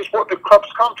to. That's just what the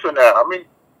club's come to now. I mean,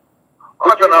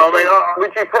 I don't know.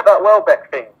 Would you put that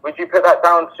Welbeck thing? Would you put that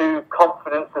down to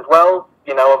confidence as well?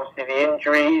 Obviously the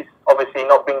injuries, obviously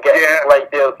not been getting a great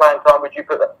deal of playing time. Would you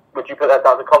put that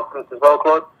down to confidence as well,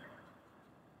 Claude?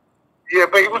 Yeah,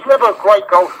 but he was never a great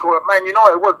goal scorer at Man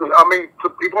United, was he? I mean,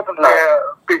 he wasn't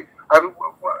there big.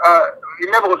 He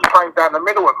never was playing down the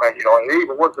middle at Man United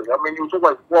either, was he? I mean, he was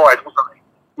always wide, wasn't he?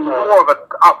 He was more of an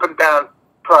up and down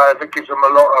player that gives him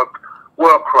a lot of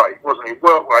work rate, wasn't he?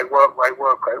 Work rate,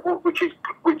 which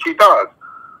he does.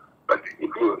 But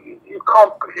you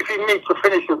can't, if he needs to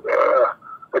finish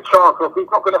a chance off,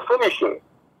 he's not going to finish it.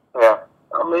 Yeah.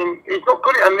 I mean, he's not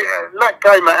good. And that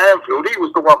game at Anfield, he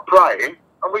was the one playing,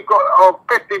 and we've got our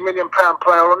 £50 million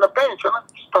player on the bench, and that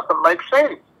just doesn't make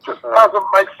sense. Just doesn't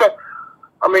make sense.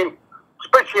 I mean,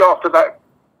 especially after that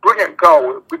brilliant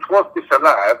goal, which was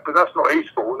disallowed, but that's not his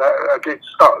fault, against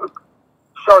Stoke,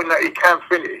 showing that he can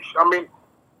finish. I mean,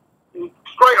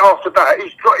 straight after that,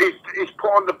 he's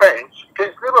put on the bench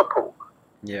against Liverpool.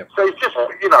 Yeah. So it's just,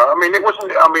 I mean, it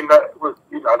wasn't. I mean,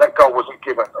 that goal wasn't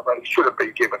given. I mean, it should have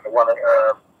been given, the one at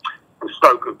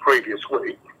Stoke the previous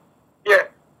week. Yeah,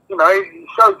 he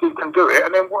shows he can do it,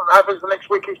 and then what happens the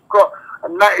next week? He's got,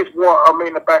 and that is what I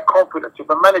mean about confidence. If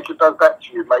a manager does that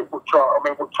to you, mate, what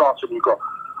chance have you got?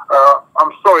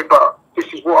 I'm sorry, but this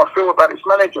is what I feel about this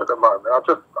manager at the moment.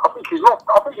 I think he's lost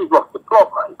the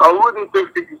plot, mate. I really do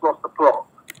think he's lost the plot.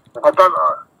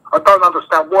 I don't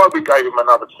understand why we gave him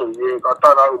another 2 years. I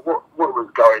don't know what was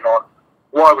going on.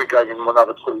 Why we gave him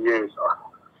another 2 years.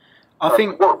 I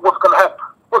think what's going to happen?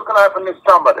 What's going to happen this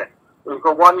summer then? We've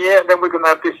got 1 year, and then we're going to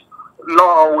have this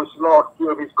last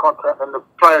year of his contract, and the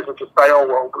players will just say, "Oh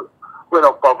well, we're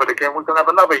not bothered again. We're going to have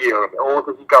another year of it." Or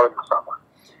does he go in the summer?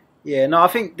 Yeah, no, I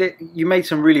think that you made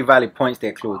some really valid points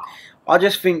there, Claude. I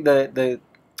just think I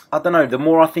don't know, the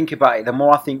more I think about it, the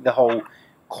more I think the whole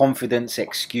confidence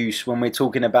excuse when we're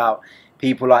talking about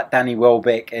people like Danny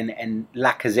Welbeck and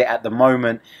Lacazette at the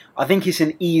moment, I think it's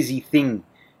an easy thing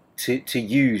to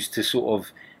use to sort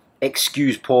of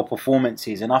excuse poor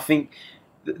performances. And I think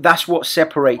that's what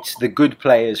separates the good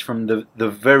players from the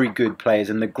very good players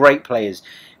and the great players,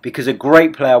 because a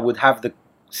great player would have the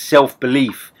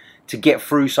self-belief to get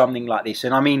through something like this.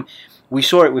 And I mean, we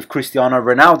saw it with Cristiano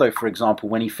Ronaldo, for example,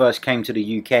 when he first came to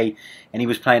the UK and he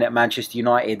was playing at Manchester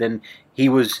United, and he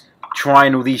was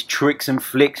trying all these tricks and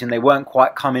flicks and they weren't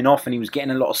quite coming off, and he was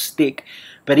getting a lot of stick,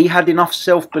 but he had enough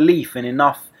self-belief and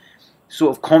enough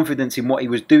sort of confidence in what he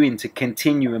was doing to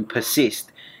continue and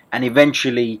persist, and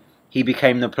eventually he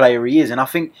became the player he is. And I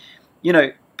think,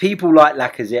 people like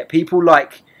Lacazette, people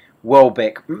like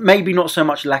Welbeck, maybe not so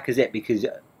much Lacazette because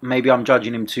maybe I'm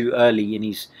judging him too early in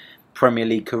his Premier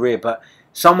League career, but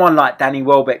someone like Danny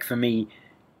Welbeck for me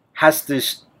has to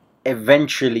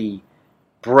eventually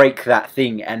break that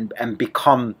thing and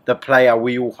become the player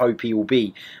we all hope he will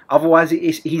be. Otherwise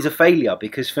he's a failure,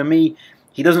 because for me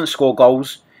he doesn't score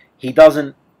goals, he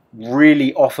doesn't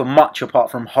really offer much apart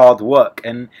from hard work,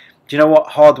 and do you know what?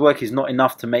 Hard work is not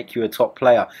enough to make you a top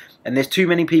player. And there's too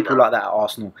many people like that at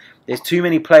Arsenal. There's too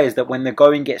many players that when the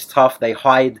going gets tough, they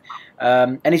hide.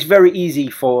 And it's very easy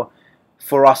for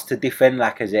us to defend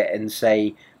Lacazette and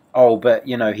say, oh, but,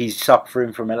 he's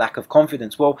suffering from a lack of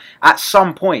confidence. Well, at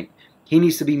some point, he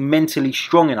needs to be mentally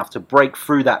strong enough to break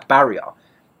through that barrier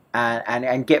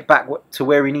and get back to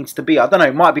where he needs to be. I don't know,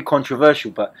 it might be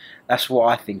controversial, but that's what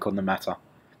I think on the matter.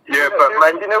 Yeah, but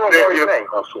man, do you know what worries me?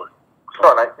 Oh, sorry.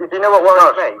 Sorry, mate. Do you know what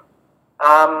worries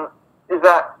me? Is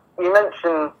that you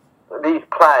mentioned these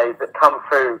players that come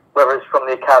through, whether it's from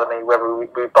the academy, whether we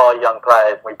buy young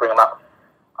players and we bring them up.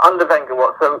 Under Wenger,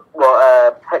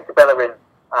 Hector Bellerin,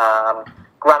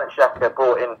 Granit Xhaka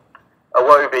brought in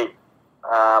Iwobi,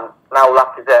 now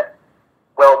Lacazette,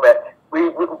 Welbeck.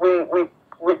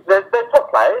 They're top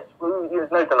players.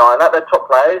 There's no denying that. They're top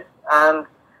players and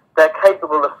they're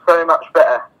capable of so much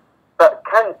better. But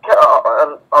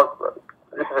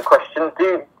this is a question.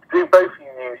 Do both of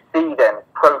you see them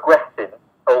progressing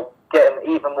or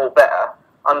getting even more better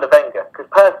under Wenger? Because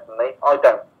personally, I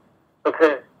don't.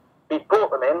 Because he's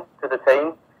brought them in to the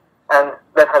team and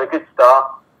they've had a good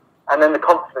start, and then the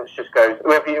confidence just goes.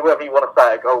 Whether you want to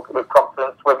say it with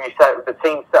confidence, whether you say it with the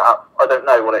team set up, I don't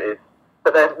know what it is.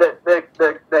 But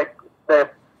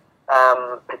their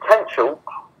potential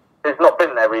has not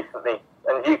been there recently.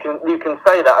 And you can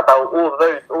say that about all of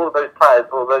those players,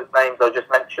 all of those names I just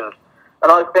mentioned.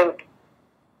 And I think,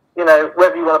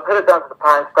 whether you want to put it down to the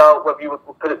playing style, whether you would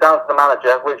put it down to the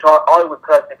manager, which I would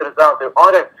personally put it down to,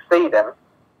 I don't see them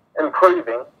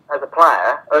improving as a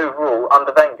player overall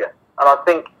under Wenger. And I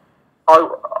think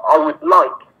I would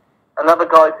like another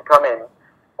guy to come in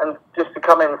and just to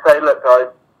come in and say, look guys,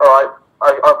 all right,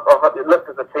 I've looked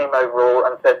at the team overall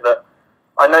and said that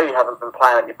I know you haven't been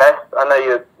playing at your best. I know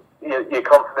your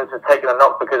confidence has taken a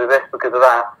knock because of this, because of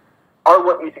that. I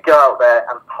want you to go out there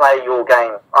and play your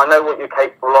game. I know what you're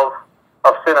capable of.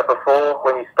 I've seen it before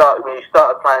when you started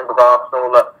playing with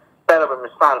Arsenal. That Bellerin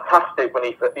was fantastic when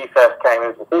he first came. He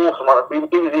was awesome.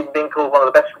 He was even being called one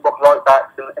of the best right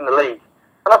backs in the league,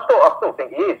 and I still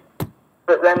think he is.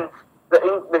 But then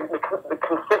the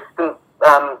consistent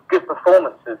good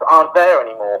performances aren't there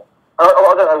anymore.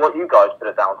 I don't know what you guys put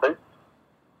it down to.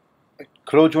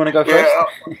 Claude, do you want to go first?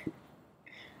 I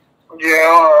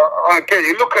get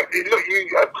you.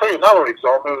 I'll tell you another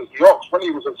example. It was Yox. When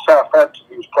he was at Southampton,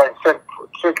 he was playing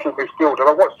central midfield, and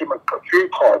I watched him a few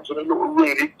times, and he looked a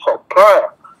really top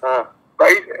player. But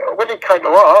when he came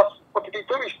to us, what did he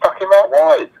do? He stuck him out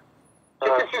wide.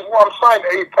 So this is what I'm saying.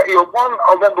 I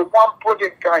remember one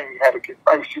brilliant game he had against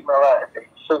AC Milan in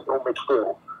central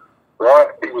midfield. Right,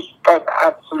 he was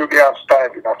absolutely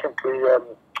outstanding. I think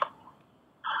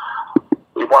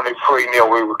he won it 3-0.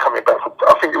 We were coming back from.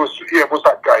 I think it was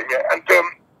that game. Yeah, and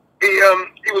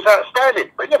he was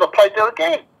outstanding, but he never played there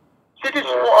again. See, this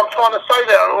is what I'm trying to say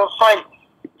there. I'm saying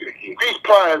these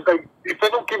players, if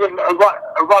they're not given a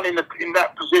run in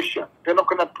that position, they're not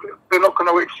going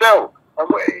to excel. And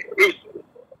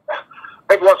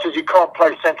everyone says he can't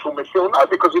play central midfield. No,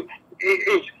 because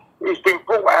he's been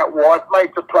brought out wide,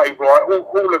 made to play right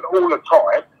all the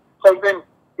time. So then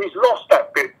he's lost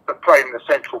that bit of playing in the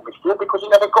central midfield because he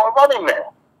never got a run in there.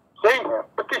 See?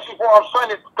 But this is what I'm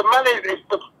saying. It's the money, it's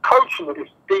the coaching of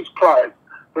these players.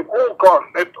 They've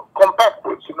gone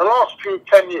backwards in the last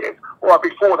 10 years. Well,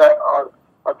 before that,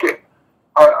 he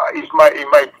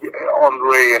made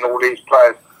Henry and all these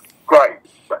players great.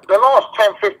 But the last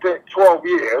 10, 15, 12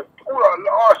 years, all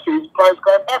I see is players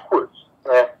going backwards.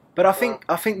 Yeah. But I think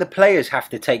the players have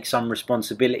to take some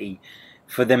responsibility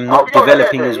for them not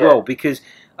developing as well, because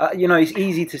it's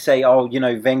easy to say,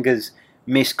 Wenger's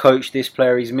miscoached this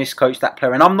player, he's miscoached that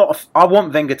player, and I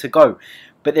want Wenger to go,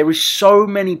 but there is so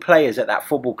many players at that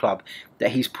football club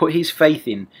that he's put his faith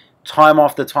in time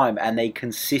after time, and they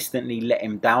consistently let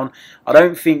him down. I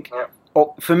don't think,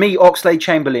 for me,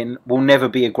 Oxlade-Chamberlain will never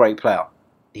be a great player.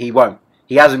 He won't.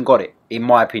 He hasn't got it, in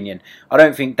my opinion. I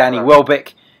don't think Danny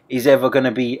Welbeck is ever going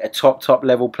to be a top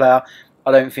level player.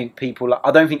 I don't think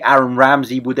Aaron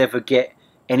Ramsey would ever get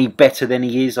any better than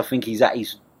he is. I think he's at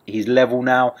his level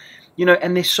now.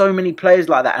 And there's so many players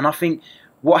like that. And I think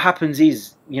what happens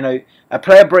is, a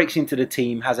player breaks into the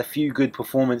team, has a few good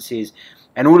performances,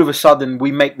 and all of a sudden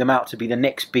we make them out to be the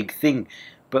next big thing.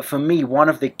 But for me, one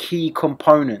of the key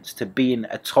components to being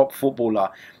a top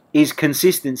footballer is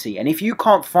consistency. And if you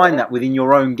can't find that within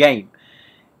your own game,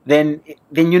 then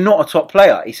you're not a top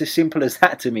player. It's as simple as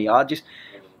that to me.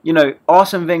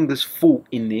 Arsene Wenger's fault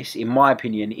in this, in my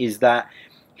opinion, is that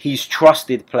he's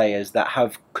trusted players that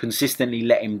have consistently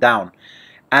let him down.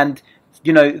 And,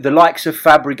 the likes of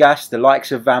Fabregas, the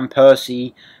likes of Van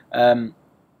Persie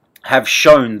have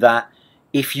shown that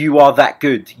if you are that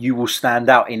good, you will stand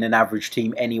out in an average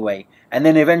team anyway. And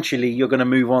then eventually you're going to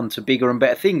move on to bigger and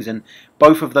better things. And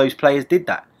both of those players did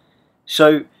that.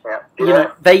 So,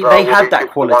 they had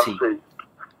that quality.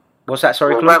 What's that?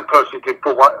 Sorry, Claude? Van Persie did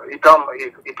for one. He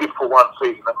did for one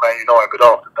season at Man United, but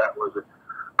after that was it.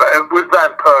 But with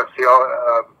Van Persie,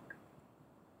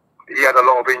 he had a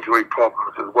lot of injury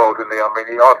problems as well, didn't he? I mean,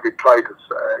 he hardly played.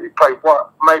 He played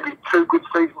maybe 2 good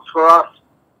seasons for us.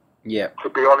 Yeah. To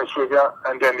be honest with you,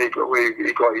 and then he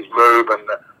got his move,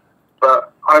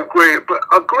 but I agree.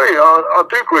 I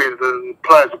do agree that the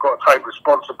players have got to take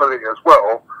responsibility as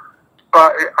well.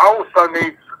 But it also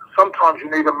needs. Sometimes you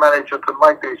need a manager to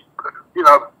make these,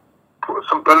 put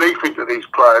some belief into these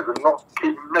players and not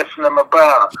keep messing them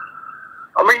about.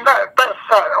 I mean, that's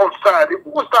on Saturday.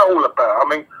 What was that all about? I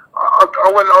mean,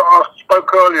 I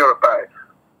spoke earlier about it.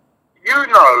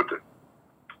 That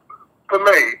for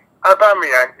me,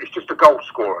 Aubameyang is just a goal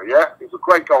scorer, yeah? He's a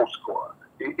great goal scorer.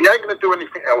 He ain't going to do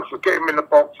anything else. You'll get him in the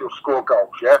box, he'll score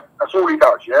goals, yeah? That's all he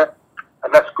does, yeah?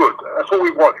 And that's good. That's all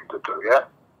we want him to do, yeah?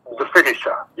 He's a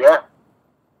finisher, yeah?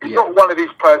 He's not one of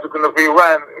these players who are going to be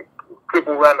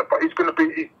dribble around the box. He's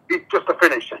just a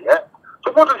finisher, yeah?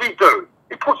 So what does he do?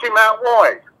 He puts him out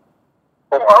wide.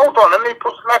 Well, hold on, and he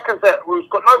puts Lacazette, who's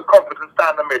got no confidence,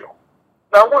 down the middle.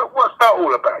 Now, what's that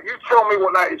all about? You tell me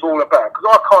what that is all about, because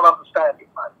I can't understand it,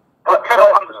 mate. I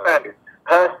cannot understand it.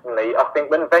 Personally, I think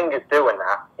when Wenger's doing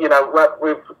that,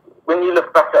 when you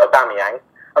look back at Aubameyang,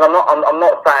 and I'm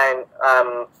not saying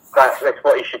that's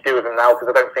what he should do with him now, because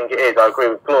I don't think it is. I agree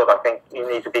with Claude. I think you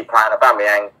need to be playing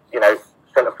Aubameyang,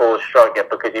 centre forward striker,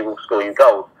 because he will score you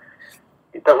goals.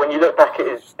 But when you look back at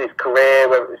his career,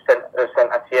 whether it was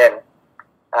Saint Etienne,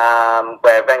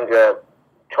 where Wenger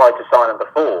tried to sign him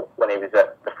before when he was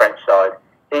at the French side,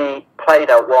 he played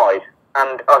out wide.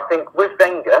 And I think with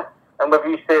Wenger, and whether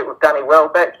you see it with Danny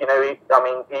Welbeck, he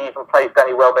even plays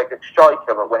Danny Welbeck as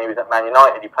striker, but when he was at Man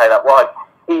United, he played out wide.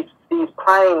 He's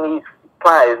playing these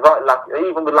players,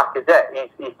 even with Lacazette,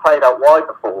 he's played out wide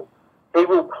before. He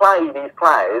will play these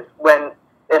players when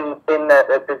in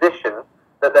their position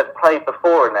that they've played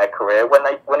before in their career, when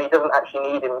he doesn't actually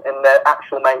need him in their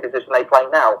actual main position they play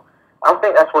now. I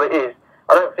think that's what it is.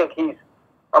 I don't think he's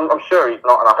I'm sure he's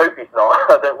not, and I hope he's not. I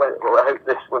hope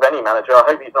this with any manager. I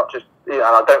hope he's not just, and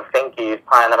I don't think he is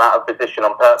playing them out of position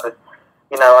on purpose.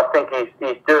 I think he's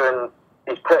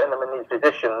putting them in these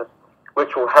positions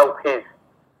which will help his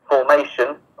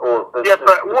formation. But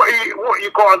what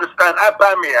you got to understand,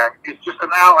 Aubameyang is just an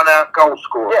out-and-out goal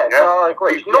scorer. Yeah, no, I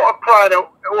agree. He's not a player.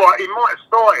 He might have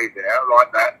started there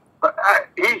like that, but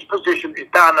his position is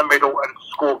down the middle and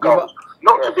score goals,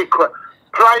 not to be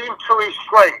playing to his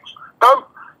strengths.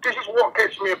 This is what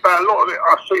gets me about a lot of it.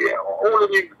 I see it all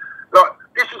of you. Like,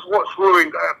 this is what's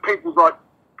ruined people's, like,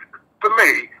 for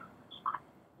me.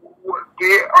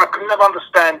 I can never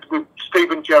understand with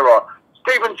Steven Gerrard.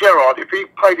 Steven Gerrard, if he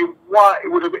played him white, it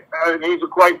would have been, and he's a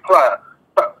great player.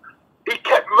 But he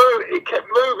kept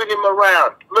moving him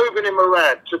around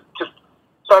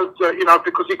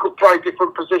because he could play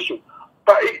different positions.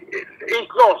 But he's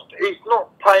lost. He's not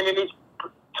playing in his.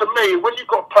 To me, when you've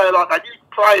got a player like that, you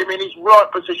play him in his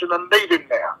right position and lead him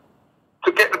there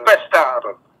to get the best out of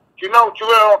him. Do you know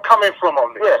where I'm coming from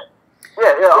on this?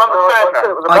 Yeah. I said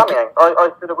it was Aubameyang.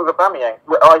 I said it was Aubameyang.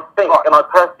 I think, and I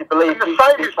personally believe. And the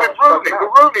same is with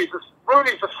Rooney.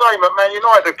 Rooney's the same at Man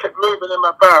United. Kept moving him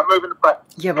about, play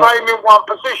him in one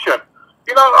position.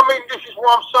 This is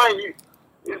what I'm saying.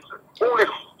 It's all this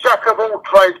jack of all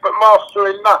trades, but master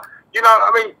in none. You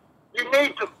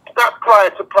need that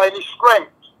player to play in his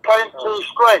strengths. Playing to his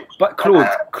strengths. But Claude.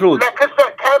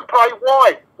 Lacazette can play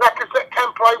wide.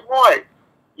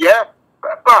 Yeah?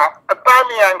 But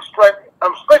Aubameyang's strength,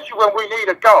 especially when we need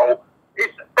a goal, is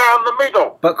down the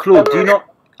middle. But Claude, do you not...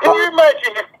 Can you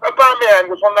imagine if Aubameyang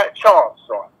was on that chance,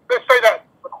 right? Let's say that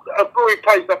Rui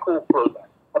plays that call through there.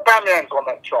 Aubameyang's on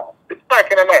that chance. It's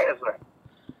back in the net, isn't it?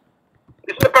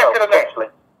 It's in the back of the net.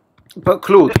 But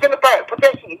Claude... It's in the back,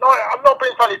 potentially. No, I'm not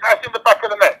being funny. That's in the back of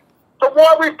the net. So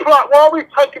why are we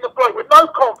taking the bloke with no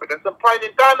confidence and playing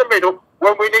him down the middle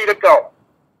when we need a goal?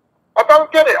 I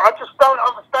don't get it. I just don't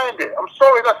understand it. I'm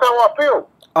sorry, that's how I feel.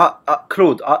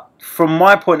 Claude, from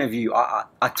my point of view, I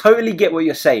totally get what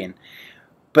you're saying.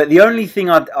 But the only thing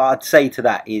I'd say to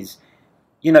that is,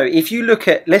 if you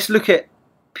let's look at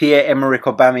Pierre-Emerick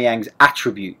Aubameyang's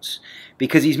attributes,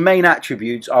 because his main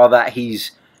attributes are that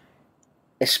he's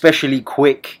especially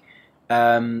quick.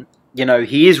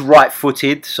 He is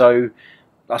right-footed, so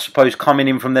I suppose coming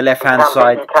in from the left-hand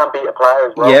side... He can beat a player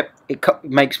as well. Yep, it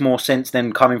makes more sense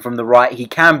than coming from the right. He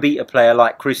can beat a player,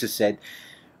 like Chris has said.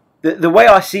 The way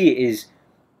I see it is,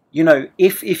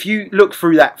 if you look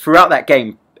throughout that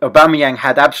game, Aubameyang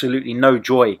had absolutely no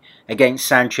joy against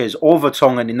Sanchez or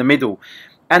Vertonghen in the middle.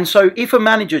 And so if a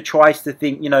manager tries to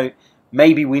think,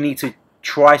 maybe we need to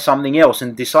try something else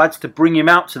and decides to bring him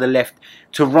out to the left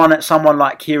to run at someone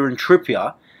like Kieran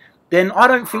Trippier, then I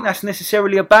don't think that's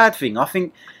necessarily a bad thing. I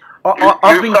think... You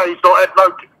say he's not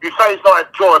had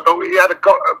joy, but he had a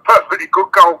perfectly good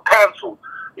goal cancelled.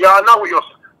 Yeah, I know what you're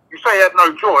saying. You say he had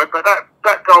no joy, but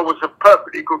that goal was a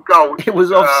perfectly good goal. It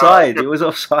was offside. It was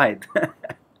offside. You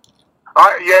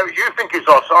think it's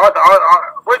offside.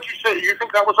 Where do you see? You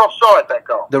think that was offside, that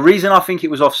goal? The reason I think it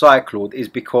was offside, Claude, is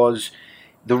because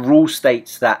the rule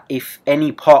states that if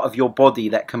any part of your body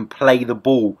that can play the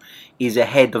ball is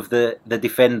ahead of the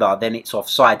defender, then it's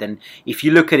offside. And if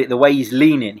you look at it, the way he's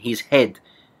leaning, his head,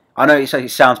 I know it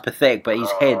sounds pathetic, but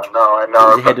his head is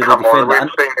ahead of the defender.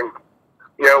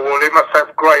 Yeah, well, he must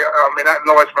have great... that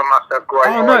linesman must have great...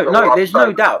 Oh, no, there's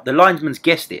no doubt. The linesman's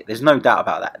guessed it. There's no doubt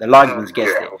about that. The linesman's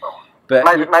guessed it. But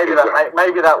maybe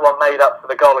that one made up for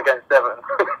the goal against Everton.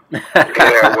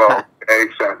 Yeah, well,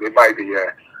 exactly. Maybe,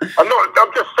 yeah. I'm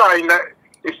just saying that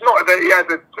it's not that he had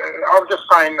I'm just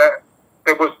saying that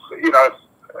there was,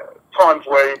 times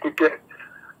where he could get...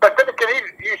 But then again,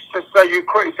 he used to say you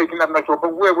critically can have no job,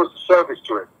 but where was the service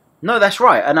to him? No, that's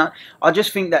right. And I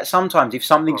just think that sometimes if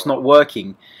something's not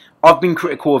working... I've been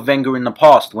critical of Wenger in the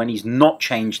past when he's not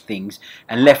changed things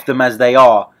and left them as they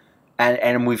are,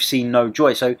 and we've seen no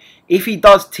joy. So if he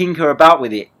does tinker about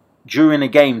with it during a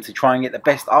game to try and get the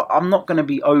best, I'm not going to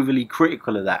be overly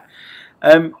critical of that.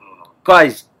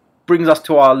 Guys, brings us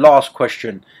to our last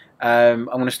question. I'm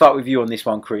going to start with you on this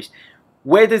one, Chris.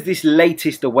 Where does this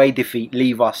latest away defeat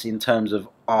leave us in terms of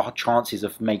our chances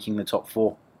of making the top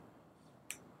four?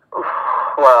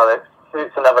 Well,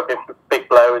 it's another big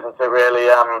blow, isn't it, really?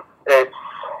 It's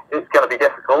going to be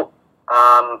difficult.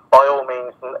 By all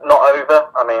means, not over.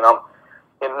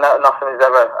 Nothing is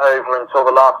ever over until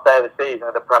the last day of the season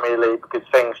of the Premier League, because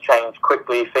things change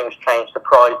quickly, things change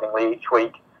surprisingly each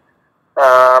week.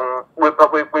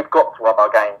 We've got to up our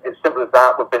game. It's simple as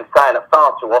that. We've been saying it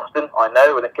far too often, I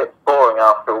know, and it gets boring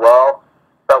after a while,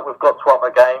 but we've got to up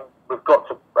our game. We've got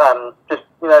to just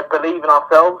believe in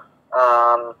ourselves.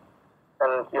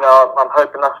 And I'm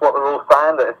hoping that's what they're all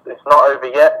saying, that it's not over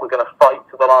yet. We're going to fight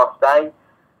to the last day.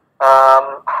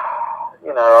 I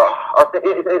think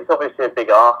it's obviously a big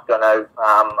ask. I know.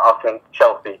 I think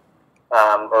Chelsea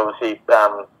obviously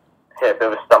hit a bit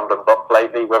of a stumbling block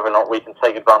lately. Whether or not we can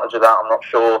take advantage of that, I'm not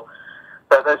sure.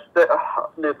 But there's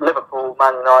Liverpool,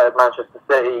 Man United, Manchester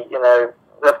City.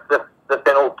 They've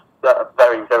been all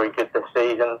very, very good this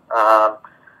season.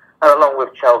 And along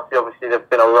with Chelsea, obviously they've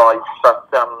been alright. But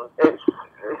it's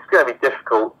going to be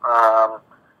difficult. I'm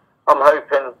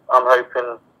hoping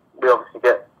we obviously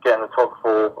get in the top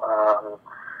four.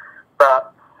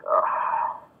 But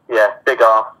big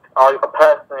ask.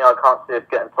 Personally, I can't see us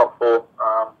getting top four.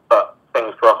 But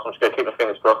fingers crossed. I'm just going to keep my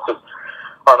fingers crossed because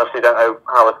I honestly don't know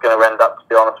how it's going to end up. To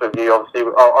be honest with you, obviously,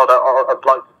 I'd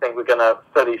like to think we're going to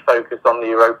fully focus on the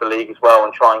Europa League as well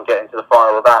and try and get into the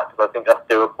final of that because I think that's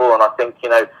doable. And I think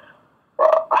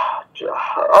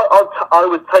I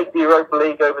would take the Europa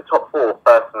League over top four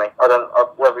personally. I don't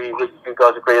know whether you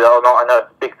guys agree with that or not. I know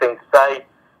it's a big thing to say,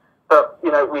 but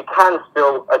we can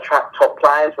still attract top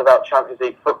players without Champions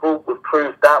League football. We've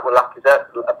proved that with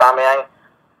Lacazette, Aubameyang,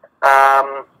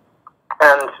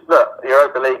 and look, the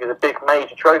Europa League is a big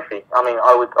major trophy. I mean,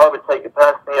 I would take it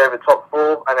personally over top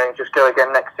four, and then just go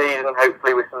again next season,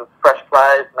 hopefully with some fresh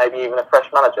players, maybe even a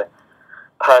fresh manager.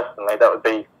 Personally,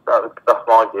 that's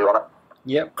my view on it.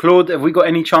 Yep. Claude, have we got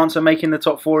any chance of making the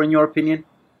top four in your opinion?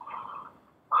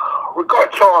 We've got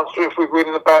a chance if we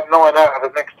win about 9 out of the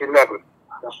next 11.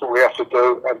 That's what we have to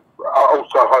do. And I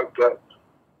also hope that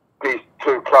these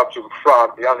two clubs in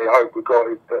front, the only hope we've got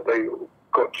is that they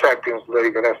got Champions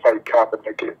League and FA Cup and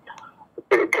they get a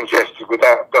bit congested with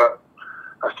that. But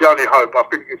that's the only hope. I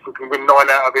think if we can win 9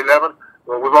 out of 11,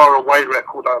 well, with our away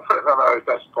record, I don't know if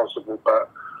that's possible, but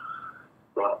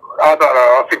I don't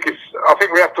know. I think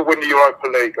we have to win the Europa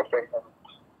League. I think,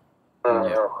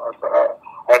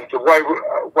 and the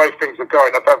way things are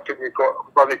going, I don't think we've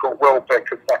only got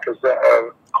Welbeck and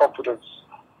Lacazette. Confidence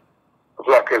of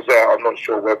Lacazette. I'm not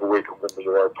sure whether we can win the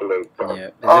Europa League. But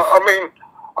I mean,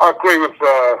 I agree with.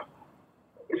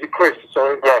 Is it Chris?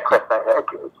 Sorry. Yeah, Chris.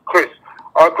 Chris,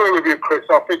 I agree with you, Chris.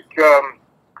 I think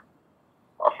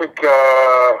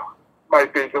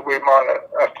maybe that we might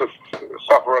have to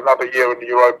suffer another year in the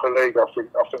Europa League. I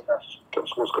think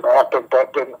that's what's going to happen.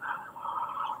 But then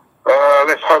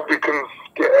let's hope we can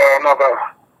get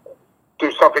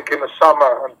do something in the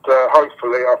summer, and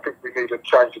hopefully, I think we need to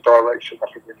change the direction. I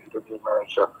think we need a new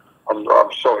manager. I'm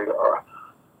sorry,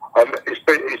 and it's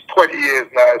 20 years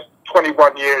now. It's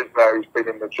 21 years now. He's been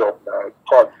in the job now. It's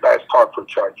time for a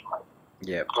change, mate.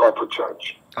 Yeah, time for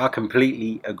change. I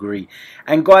completely agree.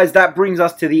 And guys, that brings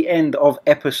us to the end of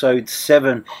episode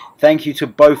 7. Thank you to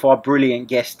both our brilliant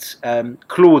guests.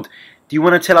 Claude, do you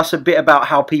want to tell us a bit about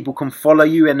how people can follow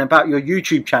you and about your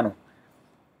YouTube channel?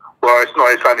 Well, it's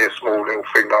only a small little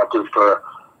thing that I do for a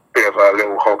bit of a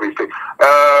little hobby thing.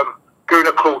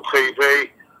 Gooner Claude TV.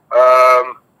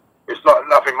 It's not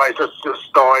nothing, mate. It's just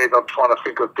started. I'm trying to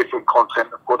think of different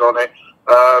content to put on it.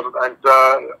 And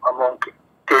I'm on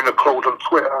Gooner Claude on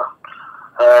Twitter.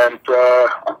 And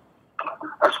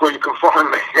that's where you can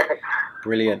find me.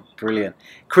 Brilliant, brilliant.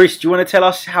 Chris, do you want to tell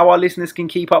us how our listeners can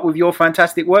keep up with your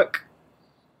fantastic work?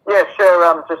 Yeah,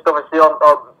 sure. Just obviously I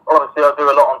do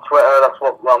a lot on Twitter. That's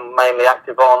what I'm mainly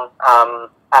active on.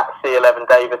 At C11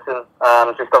 Davison.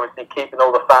 Just obviously keeping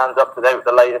all the fans up to date with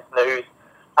the latest news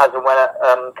as and when it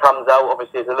comes out.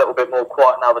 Obviously, it's a little bit more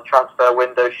quiet now. The transfer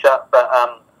window's shut, but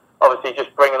obviously,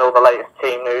 just bringing all the latest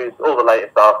team news, all the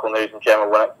latest Arsenal news in general.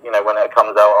 When it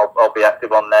comes out, I'll be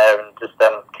active on there and just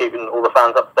keeping all the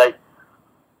fans up to date.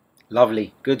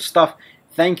 Lovely, good stuff.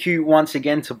 Thank you once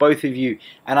again to both of you,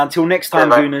 and until next time,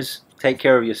 Gooners, take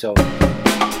care of yourselves.